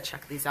 I gotta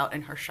check these out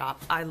in her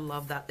shop. I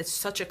love that. It's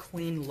such a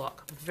clean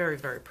look. Very,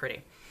 very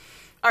pretty.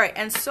 All right,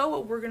 and so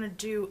what we're gonna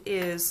do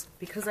is,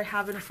 because I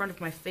have it in front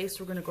of my face,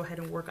 we're gonna go ahead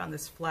and work on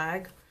this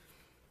flag,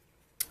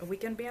 a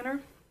weekend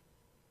banner.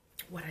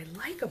 What I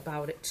like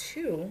about it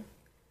too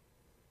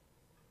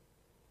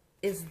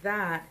is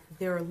that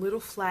there are little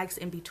flags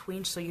in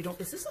between, so you don't,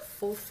 is this a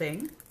full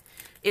thing?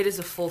 It is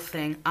a full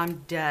thing.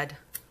 I'm dead.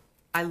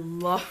 I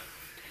love,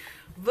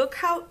 look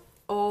how,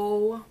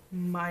 oh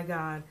my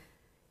God.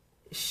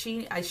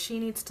 She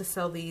needs to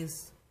sell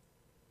these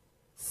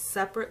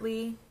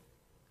separately,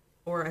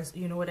 or as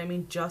you know what I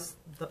mean, just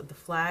the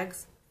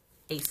flags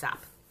ASAP.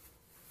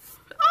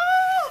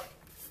 Oh!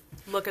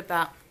 Look at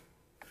that.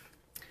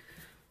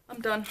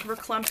 I'm done. We're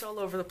clumped all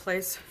over the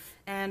place.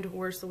 And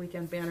where's the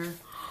weekend banner?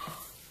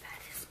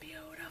 That is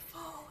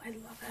beautiful. I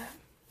love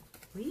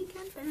it.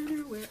 Weekend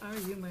banner, where are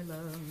you, my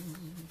love?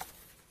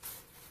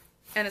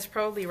 And it's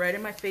probably right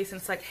in my face,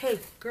 and it's like, hey,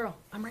 girl,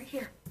 I'm right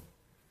here.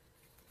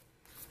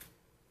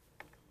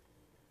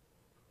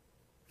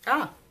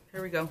 Ah,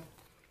 here we go.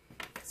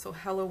 So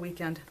hello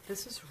weekend.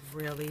 This is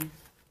really,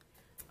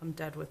 I'm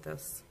dead with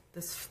this.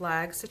 This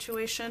flag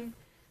situation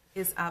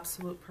is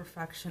absolute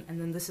perfection. And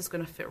then this is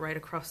going to fit right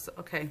across the,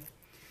 okay.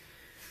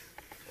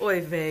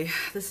 Oy vey,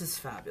 this is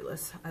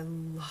fabulous. I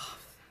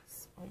love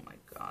this. Oh my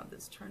God,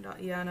 this turned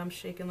out, yeah, and I'm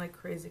shaking like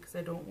crazy because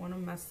I don't want to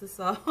mess this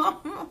up.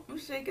 I'm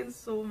shaking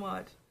so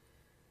much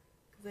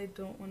because I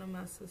don't want to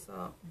mess this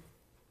up.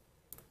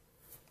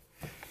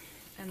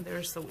 And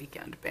there's the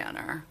weekend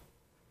banner.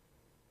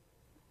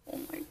 Oh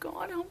my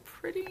God, how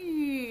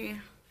pretty.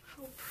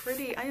 How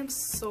pretty. I am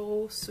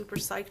so super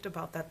psyched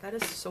about that. That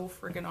is so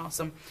freaking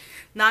awesome.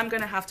 Now I'm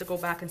going to have to go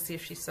back and see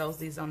if she sells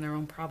these on their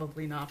own.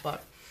 Probably not,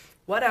 but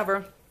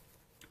whatever.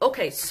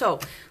 Okay, so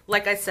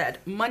like I said,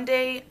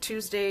 Monday,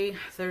 Tuesday,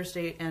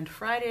 Thursday, and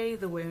Friday,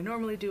 the way I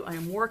normally do, I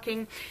am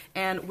working,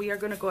 and we are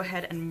going to go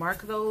ahead and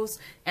mark those.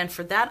 And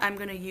for that, I'm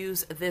going to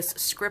use this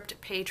script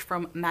page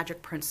from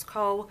Magic Prints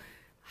Co.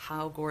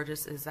 How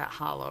gorgeous is that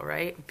hollow,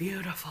 right?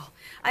 Beautiful.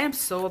 I am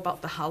so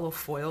about the hollow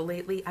foil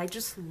lately. I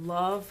just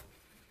love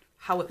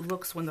how it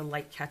looks when the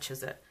light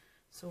catches it.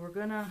 So we're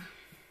gonna,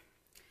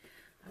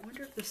 I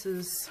wonder if this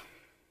is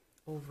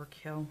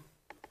overkill.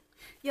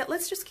 Yeah,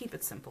 let's just keep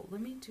it simple. Let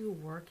me do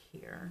work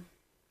here.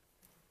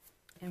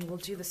 And we'll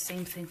do the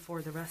same thing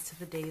for the rest of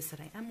the days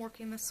that I am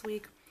working this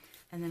week.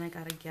 And then I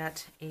gotta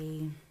get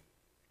a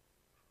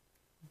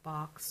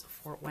box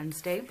for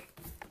Wednesday,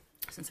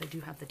 since I do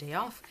have the day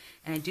off.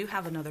 And I do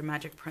have another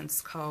Magic Prints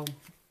Co.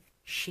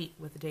 sheet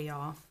with the day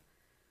off.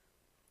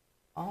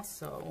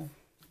 Also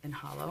in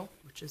hollow,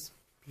 which is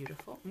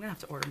beautiful. I'm gonna have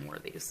to order more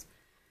of these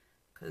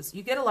because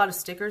you get a lot of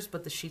stickers,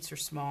 but the sheets are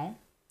small.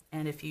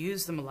 And if you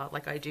use them a lot,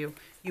 like I do,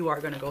 you are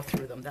gonna go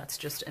through them. That's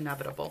just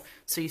inevitable.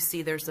 So you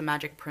see there's the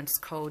Magic Prints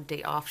Co.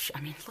 day off. I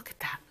mean, look at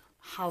that.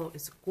 Hollow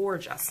is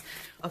gorgeous.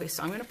 Okay,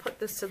 so I'm gonna put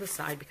this to the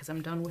side because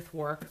I'm done with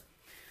work.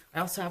 I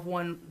also have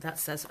one that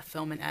says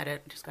film and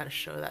edit. Just got to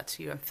show that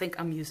to you. I think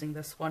I'm using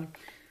this one.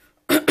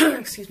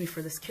 Excuse me,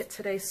 for this kit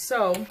today.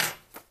 So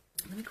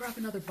let me grab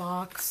another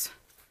box.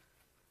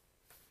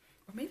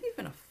 Or maybe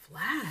even a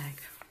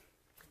flag.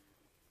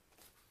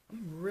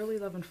 I'm really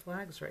loving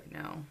flags right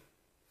now.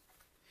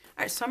 All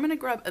right, so I'm going to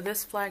grab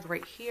this flag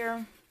right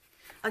here.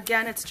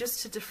 Again, it's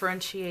just to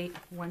differentiate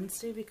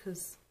Wednesday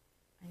because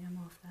I am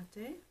off that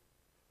day.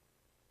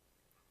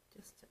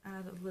 Just to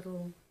add a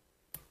little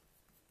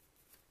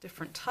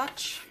different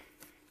touch.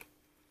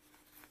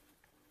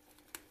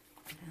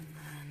 And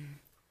then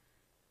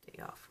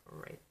day off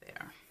right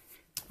there.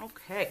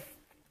 Okay.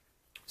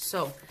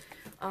 So,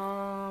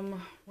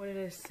 what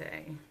did I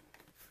say?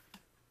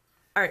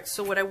 All right,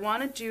 so what I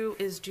want to do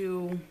is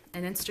do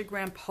an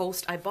Instagram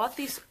post. I bought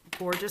these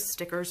gorgeous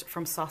stickers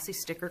from Saucy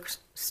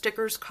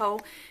Stickers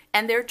Co.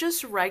 And they're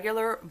just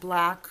regular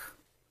black,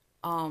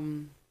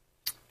 you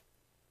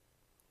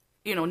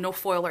know, no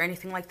foil or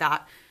anything like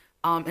that.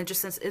 And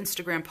just this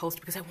Instagram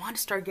post because I want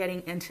to start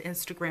getting into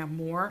Instagram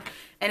more.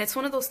 And it's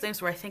one of those things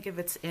where I think if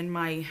it's in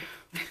my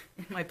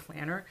in my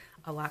planner,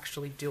 I'll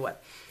actually do it.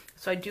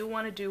 So I do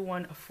want to do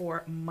one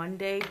for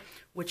Monday,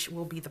 which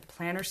will be the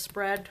planner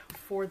spread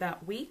for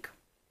that week.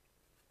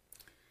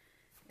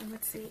 And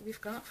let's see what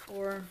we've got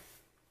for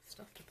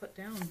stuff to put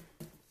down.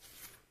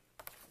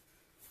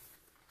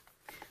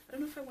 I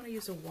don't know if I want to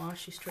use a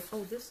washi strip.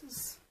 Oh, this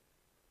is...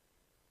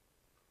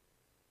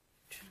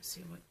 I'm trying to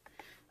see what...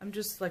 I'm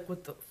just like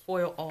with the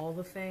foil all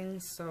the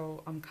things,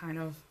 so I'm kind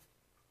of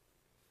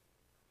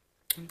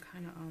on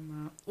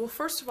that. Well,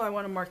 first of all, I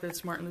want to mark that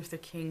it's Martin Luther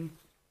King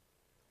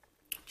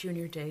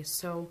Jr. Day,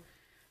 so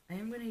I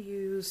am going to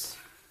use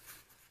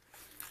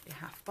a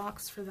half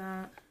box for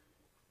that.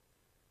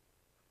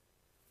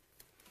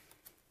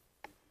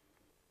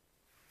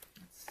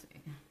 Let's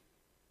see,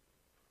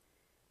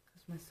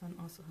 because my son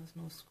also has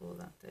no school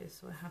that day,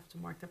 so I have to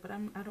mark that, but I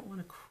don't want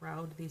to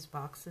crowd these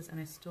boxes, and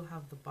I still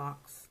have the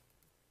box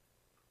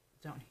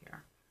down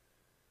here,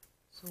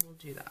 so we'll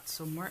do that.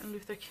 So Martin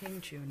Luther King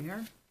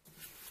Jr.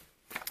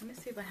 Let me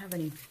see if I have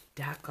any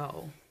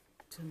deco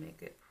to make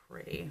it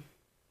pretty.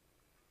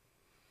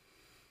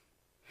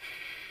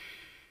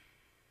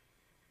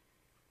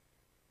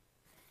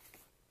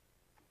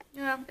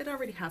 Yeah, it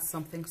already has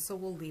something, so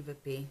we'll leave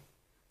it be.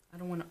 I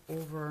don't want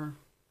to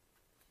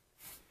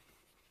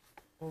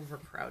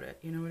overcrowd it,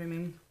 you know what I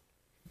mean?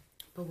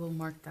 But we'll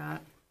mark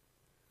that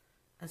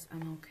as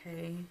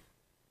MLK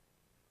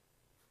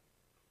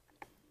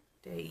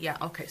Day. Yeah,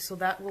 okay, so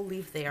that will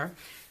leave there.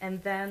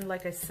 And then,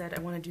 like I said, I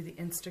want to do the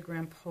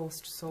Instagram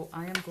post, so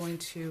I am going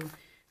to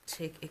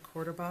take a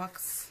quarter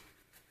box.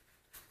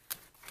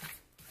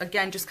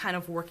 Again, just kind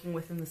of working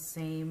within the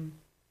same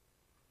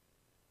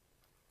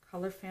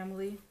color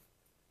family.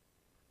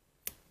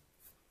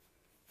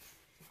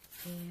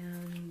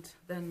 And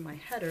then my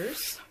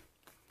headers,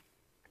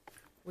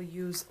 we'll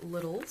use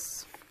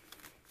littles,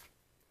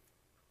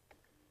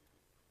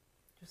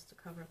 just to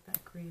cover up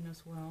that green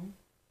as well,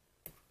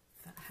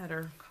 that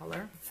header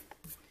color.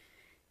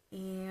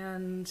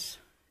 And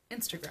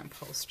Instagram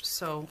post.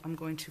 So I'm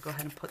going to go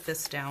ahead and put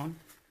this down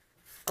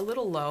a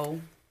little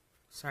low.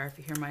 Sorry if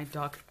you hear my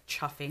dog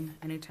chuffing.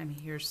 Anytime he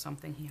hears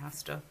something, he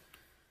has to,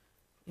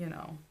 you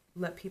know,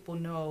 let people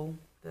know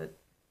that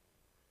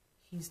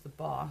he's the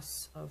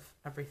boss of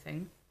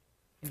everything,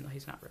 even though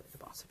he's not really the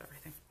boss of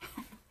everything.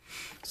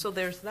 So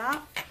there's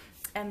that.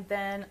 And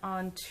then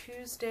on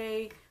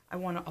Tuesday, I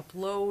want to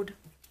upload.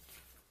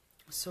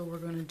 So we're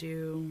going to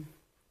do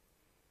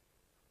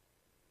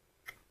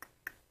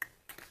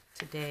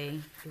today,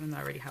 even though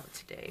I already have it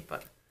today,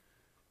 but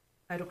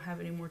I don't have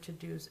any more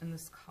to-dos in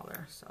this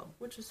color, so,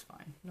 which is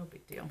fine, no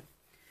big deal.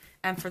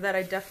 And for that,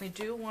 I definitely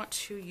do want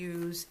to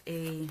use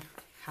a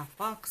half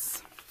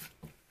box.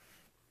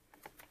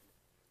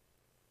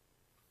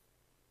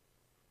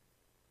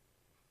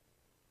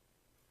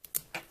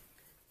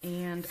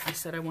 And I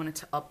said I wanted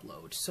to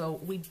upload. So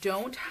we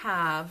don't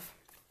have,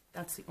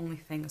 that's the only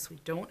thing, is we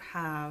don't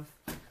have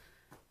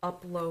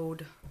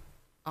upload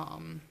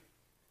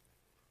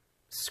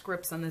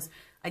scripts on this.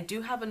 I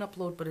do have an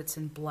upload, but it's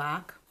in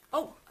black.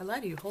 Oh, I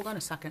lied to you. Hold on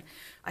a second.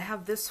 I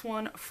have this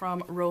one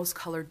from Rose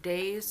Colored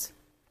Daze,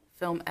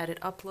 Film Edit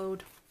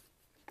Upload.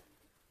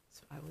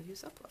 So I will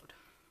use upload.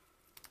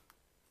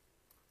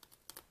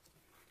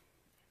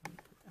 I'm gonna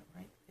put that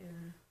right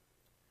there.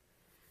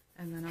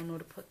 And then I'll know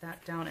to put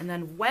that down. And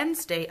then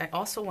Wednesday, I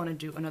also want to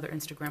do another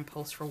Instagram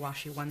post for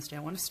Washi Wednesday. I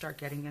want to start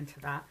getting into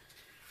that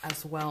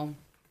as well.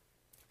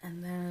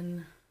 And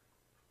then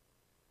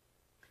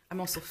I'm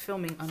also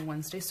filming on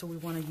Wednesday, so we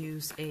want to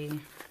use a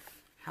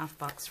half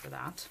box for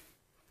that.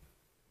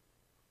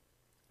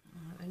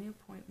 Any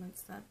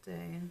appointments that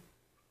day?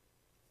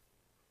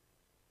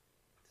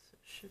 So it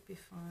should be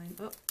fine.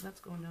 Oh,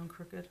 that's going down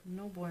crooked.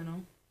 No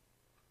bueno.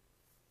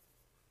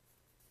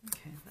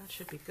 Okay, that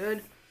should be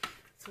good.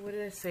 So what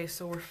did I say?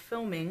 So we're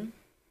filming.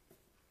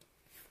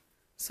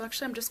 So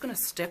actually I'm just going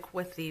to stick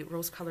with the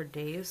Rose Colored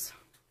Daze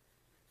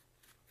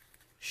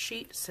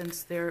sheet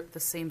since they're the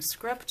same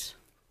script.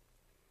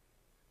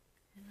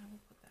 And I will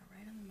put that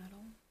right in the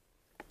middle.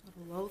 A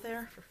little low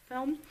there for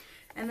film.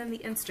 And then the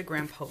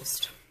Instagram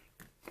post.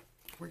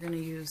 We're going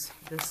to use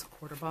this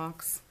quarter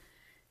box.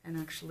 And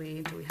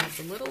actually, do we have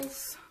the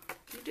littles?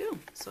 We do.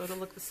 So it'll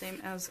look the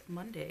same as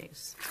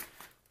Mondays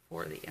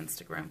for the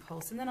Instagram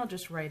post. And then I'll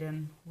just write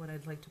in what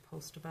I'd like to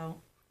post about.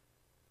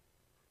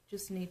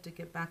 Just need to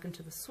get back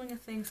into the swing of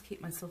things,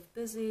 keep myself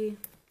busy,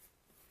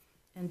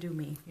 and do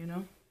me, you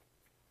know?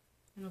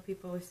 You know,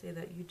 people always say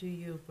that you do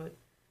you, but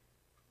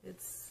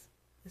it's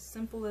as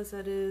simple as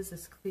that is,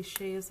 as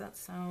cliche as that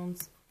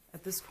sounds,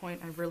 at this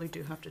point, I really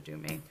do have to do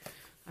me.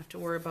 I have to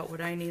worry about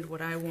what I need,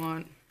 what I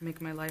want, make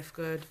my life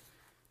good,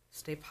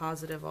 stay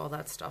positive, all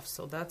that stuff.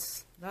 So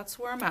that's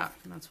where I'm at,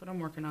 and that's what I'm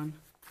working on.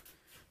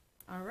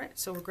 All right,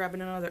 so we're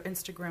grabbing another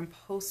Instagram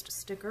post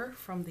sticker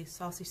from the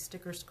Saucy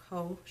Stickers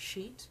Co.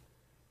 sheet.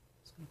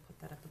 Just gonna put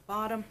that at the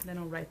bottom, then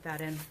I'll write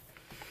that in.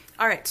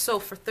 All right, so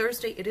for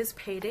Thursday, it is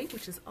payday,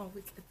 which is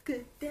always a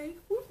good day.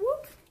 Whoop,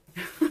 whoop.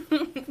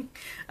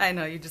 I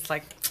know, you're just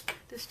like,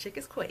 this chick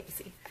is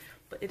crazy.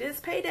 But it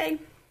is payday.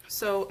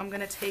 So I'm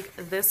gonna take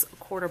this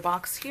quarter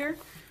box here,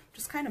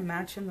 just kind of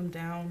matching them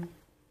down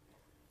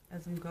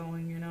as I'm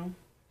going, you know.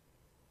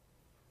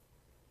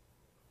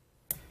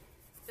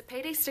 The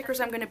payday stickers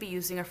I'm going to be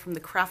using are from the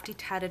Crafty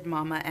Tatted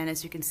Momma, and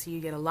as you can see, you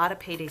get a lot of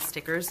payday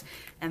stickers,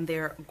 and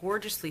they're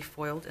gorgeously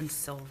foiled in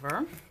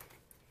silver.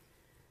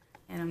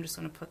 And I'm just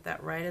going to put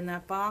that right in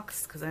that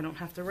box because I don't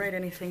have to write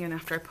anything in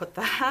after I put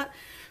that.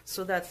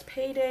 So that's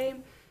payday.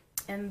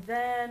 And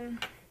then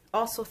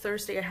also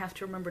Thursday I have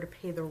to remember to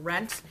pay the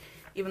rent,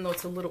 even though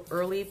it's a little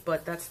early,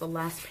 but that's the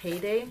last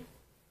payday.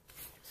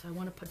 So I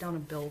want to put down a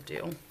bill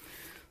due.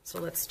 So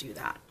let's do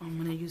that. I'm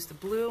going to use the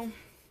blue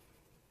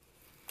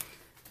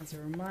as a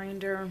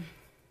reminder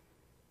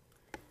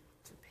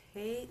to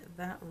pay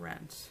that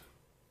rent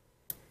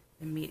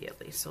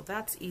immediately. So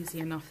that's easy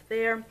enough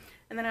there.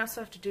 And then I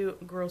also have to do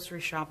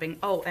grocery shopping.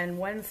 Oh, and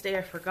Wednesday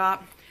I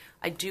forgot,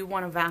 I do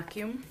want to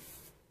vacuum.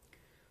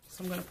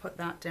 So I'm going to put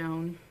that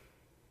down.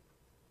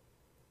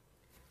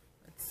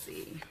 Let's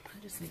see,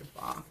 I just need a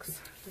box.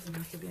 It doesn't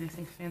have to be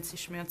anything fancy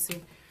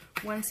schmancy.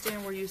 Wednesday,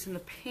 and we're using the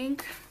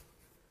pink.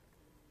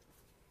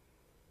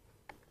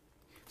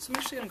 So I'm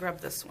actually going to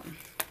grab this one,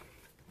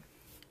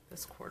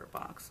 this quarter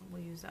box, and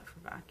we'll use that for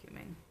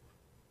vacuuming.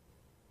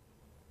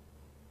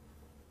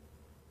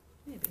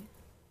 Maybe.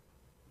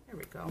 There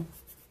we go.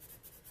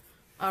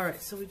 All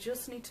right, so we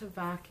just need to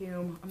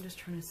vacuum. I'm just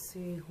trying to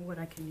see what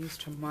I can use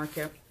to mark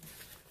it.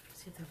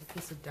 See if I have a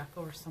piece of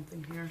deco or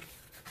something here.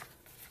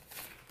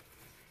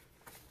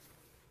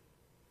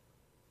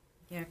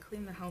 Yeah,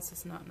 clean the house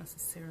is not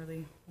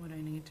necessarily what I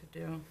need to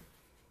do.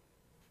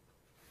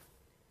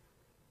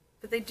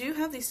 But they do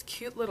have these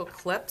cute little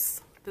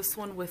clips. This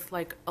one with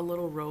like a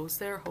little rose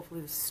there.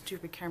 Hopefully the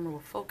stupid camera will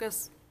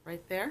focus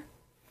right there.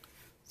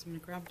 So I'm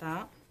gonna grab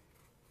that.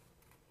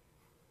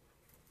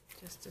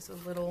 Just as a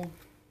little,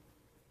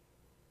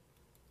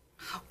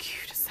 how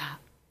cute is that?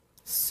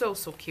 So,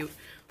 so cute.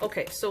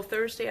 Okay, so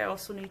Thursday I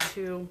also need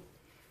to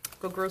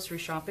go grocery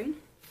shopping.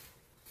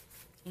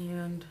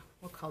 And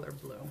what color?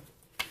 Blue.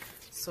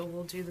 So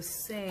we'll do the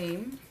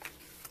same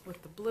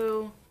with the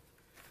blue.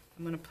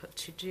 I'm gonna put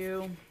to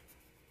do,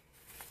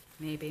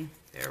 maybe,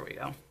 there we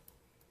go.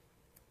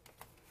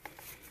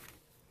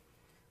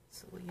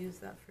 So we'll use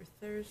that for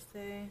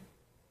Thursday.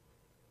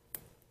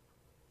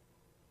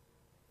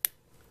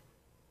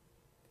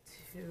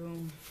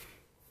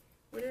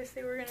 What did I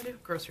say we were gonna do?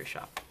 Grocery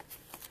shop.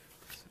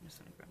 So I'm just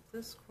gonna grab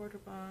this quarter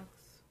box.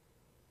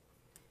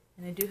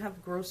 And I do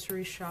have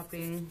grocery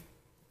shopping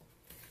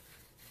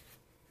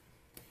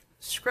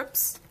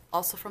scripts,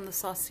 also from the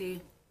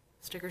Saucy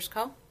Stickers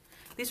Co.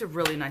 These are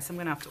really nice. I'm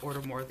gonna have to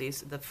order more of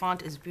these. The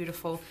font is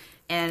beautiful,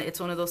 and it's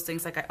one of those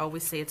things, like I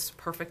always say, it's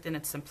perfect in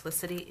its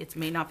simplicity. It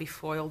may not be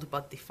foiled,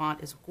 but the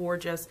font is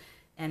gorgeous,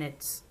 and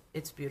it's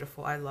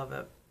beautiful. I love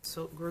it.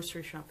 So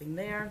grocery shopping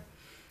there.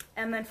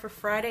 And then for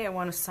Friday, I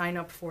want to sign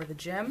up for the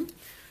gym.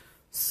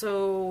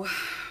 So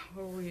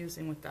what were we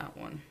using with that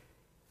one?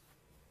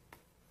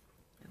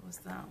 It was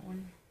that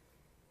one.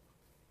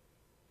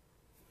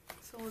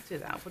 So we'll do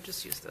that. We'll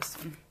just use this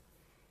one.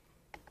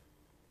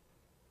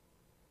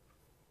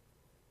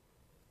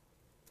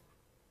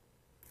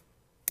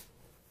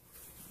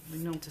 We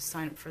know to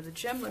sign up for the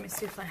gym. Let me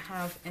see if I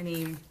have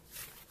any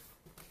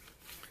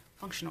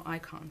functional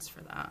icons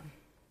for that.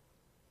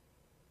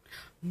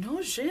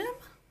 No gym?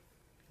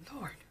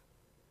 Lord.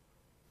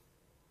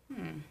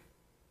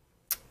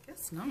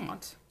 Guess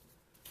not.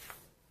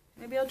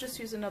 Maybe I'll just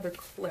use another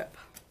clip,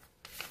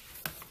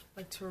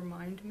 like to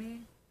remind me.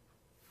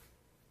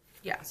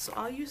 Yeah, so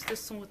I'll use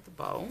this one with the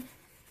bow.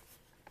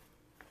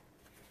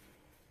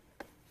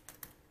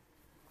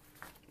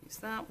 Use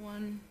that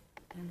one,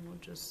 and we'll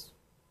just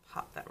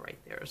pop that right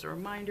there as a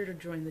reminder to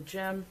join the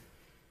gym.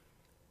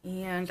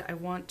 And I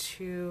want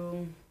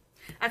to,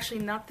 actually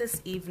not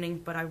this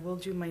evening, but I will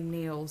do my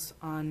nails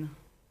on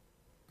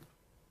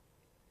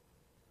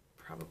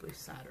probably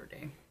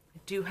Saturday. I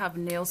do have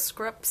nail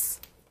scripts.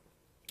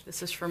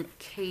 This is from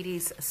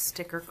Katie's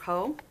Sticker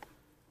Co.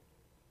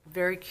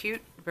 Very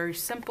cute, very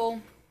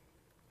simple.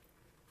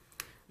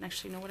 And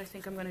actually, you know what I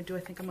think I'm going to do?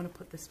 I think I'm going to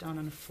put this down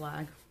on a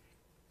flag.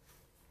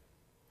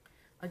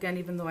 Again,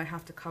 even though I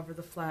have to cover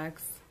the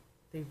flags,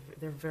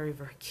 they're very,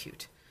 very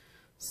cute.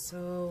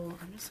 So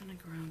I'm just going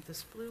to grab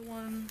this blue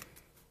one.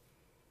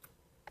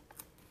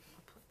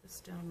 I'll put this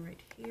down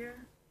right here.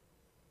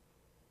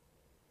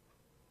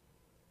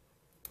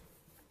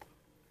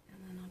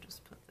 And I'll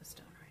just put this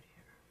down right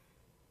here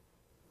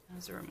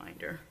as a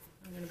reminder.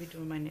 I'm going to be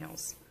doing my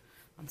nails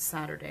on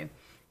Saturday.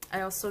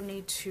 I also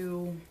need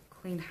to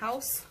clean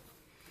house.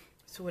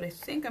 So what I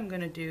think I'm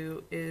going to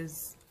do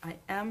is I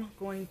am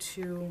going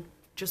to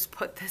just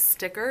put this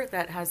sticker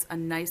that has a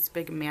nice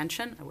big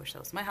mansion. I wish that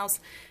was my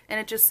house. And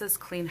it just says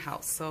clean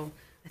house. So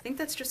I think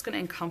that's just going to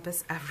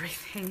encompass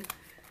everything,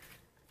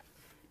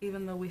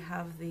 even though we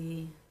have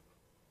the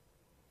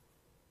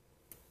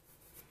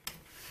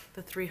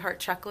 3-heart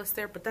checklist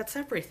there, but that's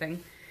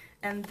everything.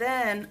 And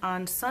then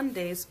on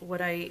Sundays, what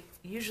I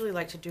usually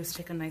like to do is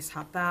take a nice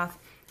hot bath.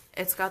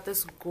 It's got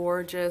this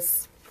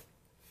gorgeous,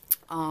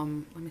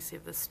 let me see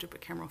if this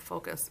stupid camera will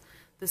focus,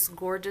 this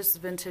gorgeous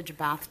vintage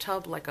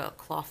bathtub, like a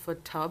clawfoot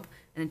tub,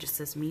 and it just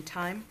says me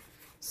time.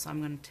 So I'm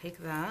going to take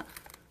that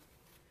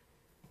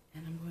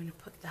and I'm going to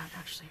put that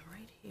actually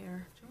right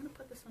here. Do I want to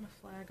put this on a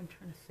flag? I'm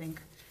trying to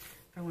think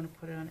if I want to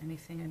put it on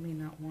anything. I may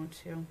not want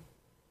to.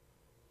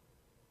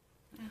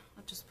 Yeah,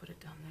 I'll just put it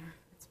down there.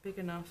 It's big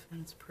enough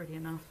and it's pretty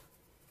enough.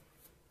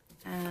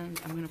 And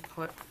I'm going to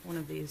put one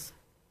of these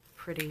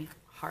pretty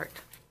heart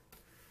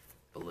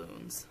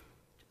balloons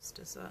just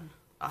as a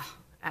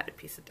added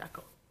piece of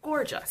deco.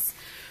 Gorgeous.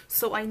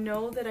 So I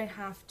know that I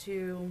have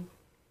to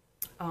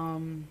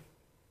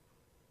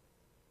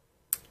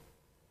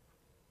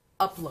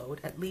upload,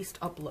 at least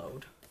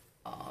upload.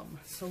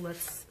 So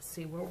let's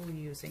see, what were we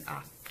using?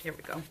 Here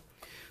we go.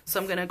 So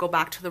I'm going to go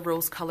back to the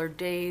rose colored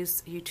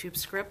Daze YouTube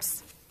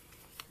scripts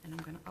and I'm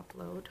going to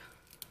upload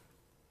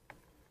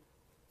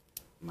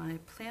my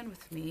plan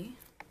with me.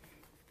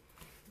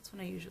 That's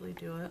when I usually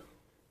do it.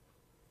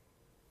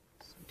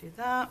 So do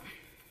that.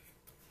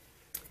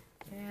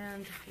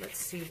 And let's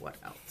see what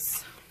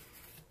else.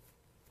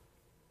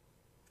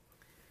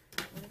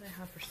 What did I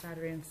have for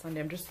Saturday and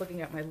Sunday? I'm just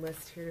looking at my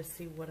list here to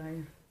see what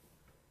I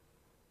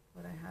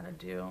had to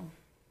do.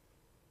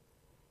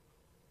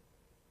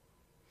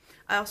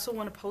 I also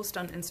want to post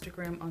on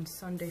Instagram on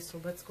Sunday,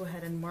 so let's go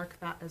ahead and mark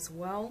that as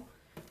well.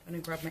 I'm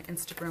going to grab my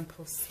Instagram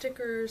post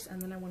stickers,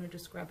 and then I want to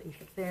just grab a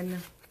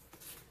thin,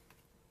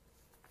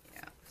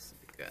 yeah, this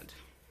would be good.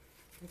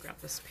 I'll grab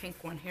this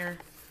pink one here,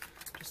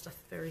 just a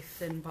very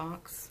thin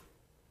box.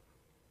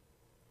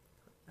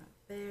 Put that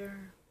there,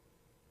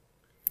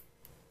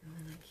 and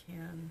then I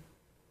can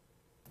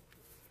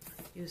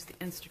use the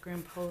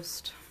Instagram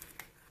post.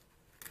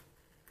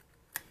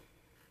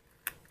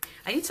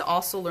 I need to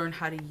also learn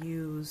how to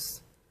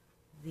use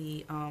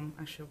the,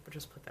 actually we'll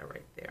just put that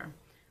right there.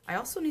 I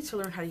also need to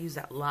learn how to use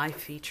that live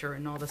feature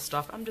and all this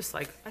stuff. I'm just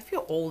like, I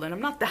feel old, and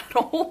I'm not that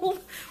old,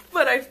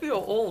 but I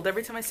feel old.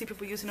 Every time I see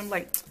people using them, I'm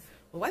like,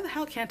 well, why the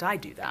hell can't I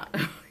do that?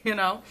 You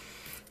know?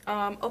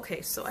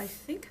 Okay, so I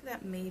think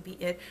that may be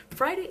it.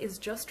 Friday is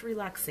just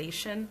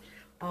relaxation.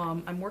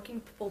 I'm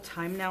working full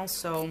time now,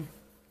 so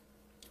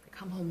I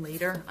come home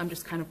later. I'm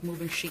just kind of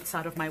moving sheets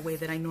out of my way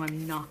that I know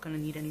I'm not going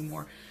to need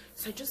anymore.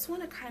 So I just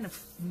want to kind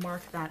of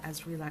mark that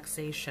as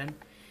relaxation,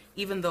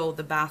 even though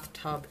the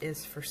bathtub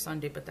is for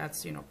Sunday, but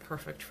that's, you know,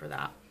 perfect for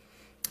that.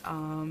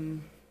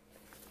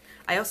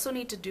 I also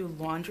need to do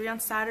laundry on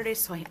Saturday,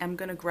 so I am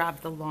going to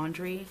grab the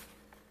laundry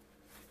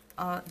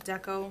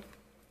deco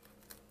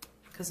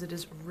because it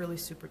is really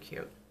super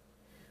cute.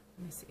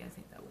 Let me see, I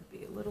think that would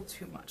be a little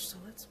too much, so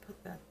let's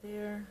put that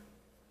there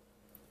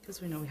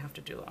because we know we have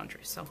to do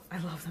laundry, so I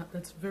love that.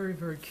 That's very,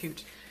 very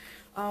cute.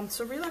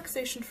 So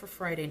relaxation for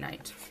Friday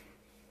night.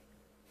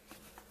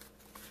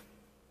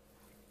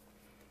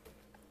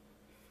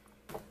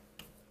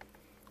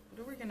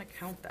 What are we going to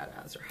count that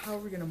as, or how are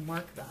we going to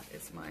mark that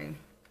is my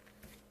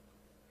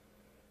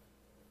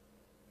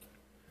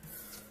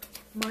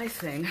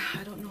thing.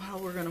 I don't know how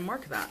we're going to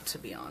mark that, to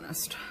be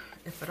honest,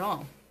 if at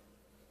all.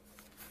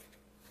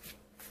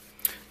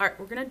 All right,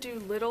 we're going to do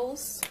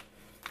littles.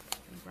 I'm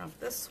gonna grab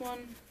this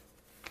one.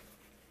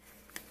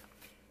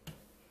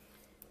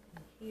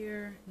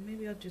 Here,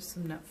 maybe I'll do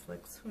some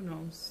Netflix, who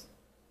knows.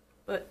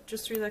 But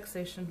just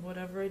relaxation,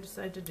 whatever I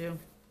decide to do.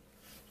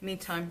 Me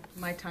time,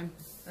 my time,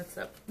 that's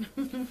it.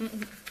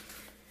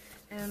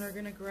 And we're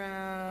gonna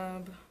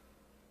grab,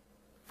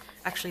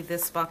 actually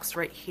this box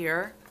right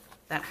here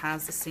that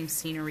has the same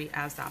scenery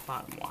as that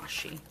bottom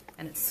washi,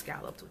 and it's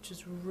scalloped, which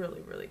is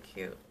really, really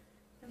cute.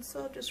 And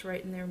so I'll just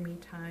write in there me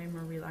time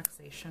or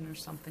relaxation or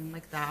something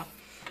like that.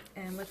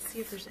 And let's see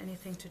if there's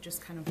anything to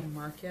just kind of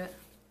mark it.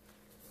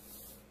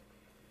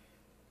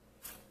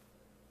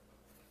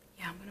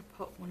 Yeah, I'm gonna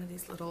put one of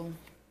these little,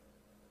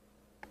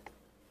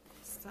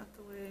 is that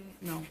the way?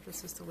 No,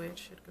 this is the way it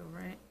should go,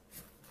 right?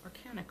 Or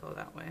can it go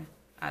that way?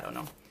 I don't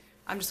know.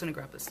 I'm just gonna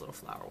grab this little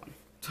flower one.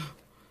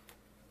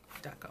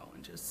 Deco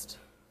and just,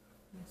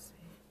 let me see.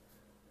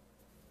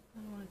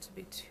 I don't want it to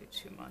be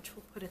too much.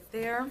 We'll put it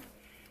there.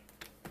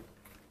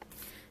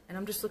 And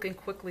I'm just looking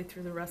quickly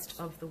through the rest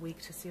of the week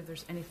to see if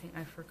there's anything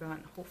I've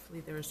forgotten.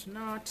 Hopefully there's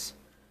not.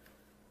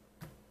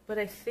 But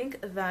I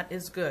think that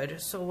is good.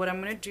 So what I'm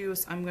going to do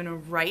is I'm going to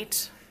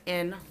write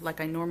in,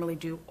 like I normally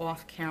do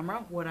off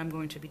camera, what I'm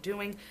going to be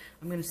doing.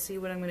 I'm going to see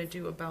what I'm going to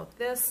do about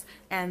this,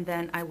 and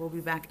then I will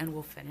be back and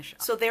we'll finish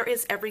up. So there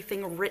is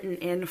everything written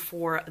in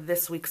for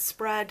this week's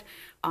spread.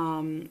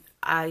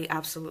 I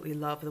absolutely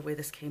love the way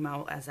this came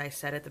out. As I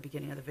said at the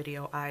beginning of the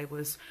video, I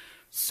was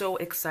so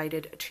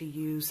excited to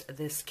use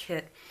this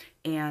kit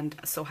and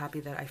so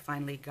happy that I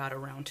finally got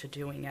around to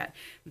doing it.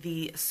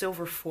 The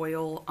silver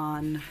foil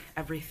on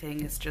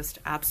everything is just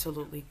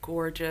absolutely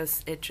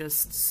gorgeous. It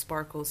just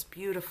sparkles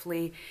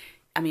beautifully.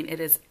 I mean,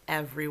 it is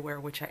everywhere,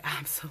 which I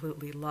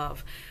absolutely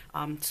love.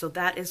 So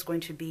that is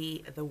going to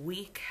be the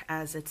week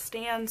as it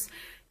stands.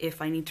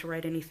 If I need to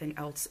write anything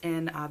else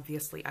in,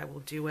 obviously I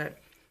will do it.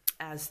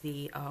 as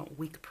the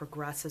week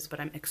progresses, but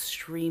I'm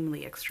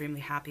extremely,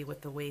 extremely happy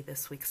with the way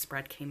this week's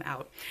spread came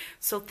out.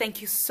 So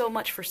thank you so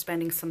much for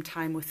spending some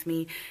time with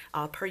me.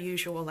 Per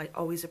usual, I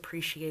always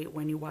appreciate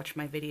when you watch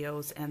my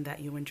videos and that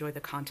you enjoy the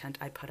content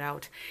I put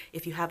out.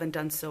 If you haven't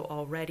done so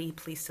already,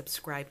 please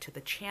subscribe to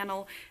the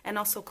channel and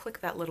also click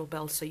that little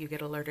bell so you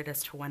get alerted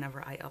as to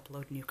whenever I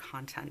upload new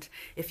content.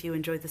 If you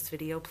enjoyed this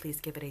video,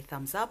 please give it a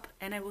thumbs up,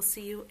 and I will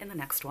see you in the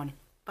next one.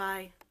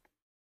 Bye.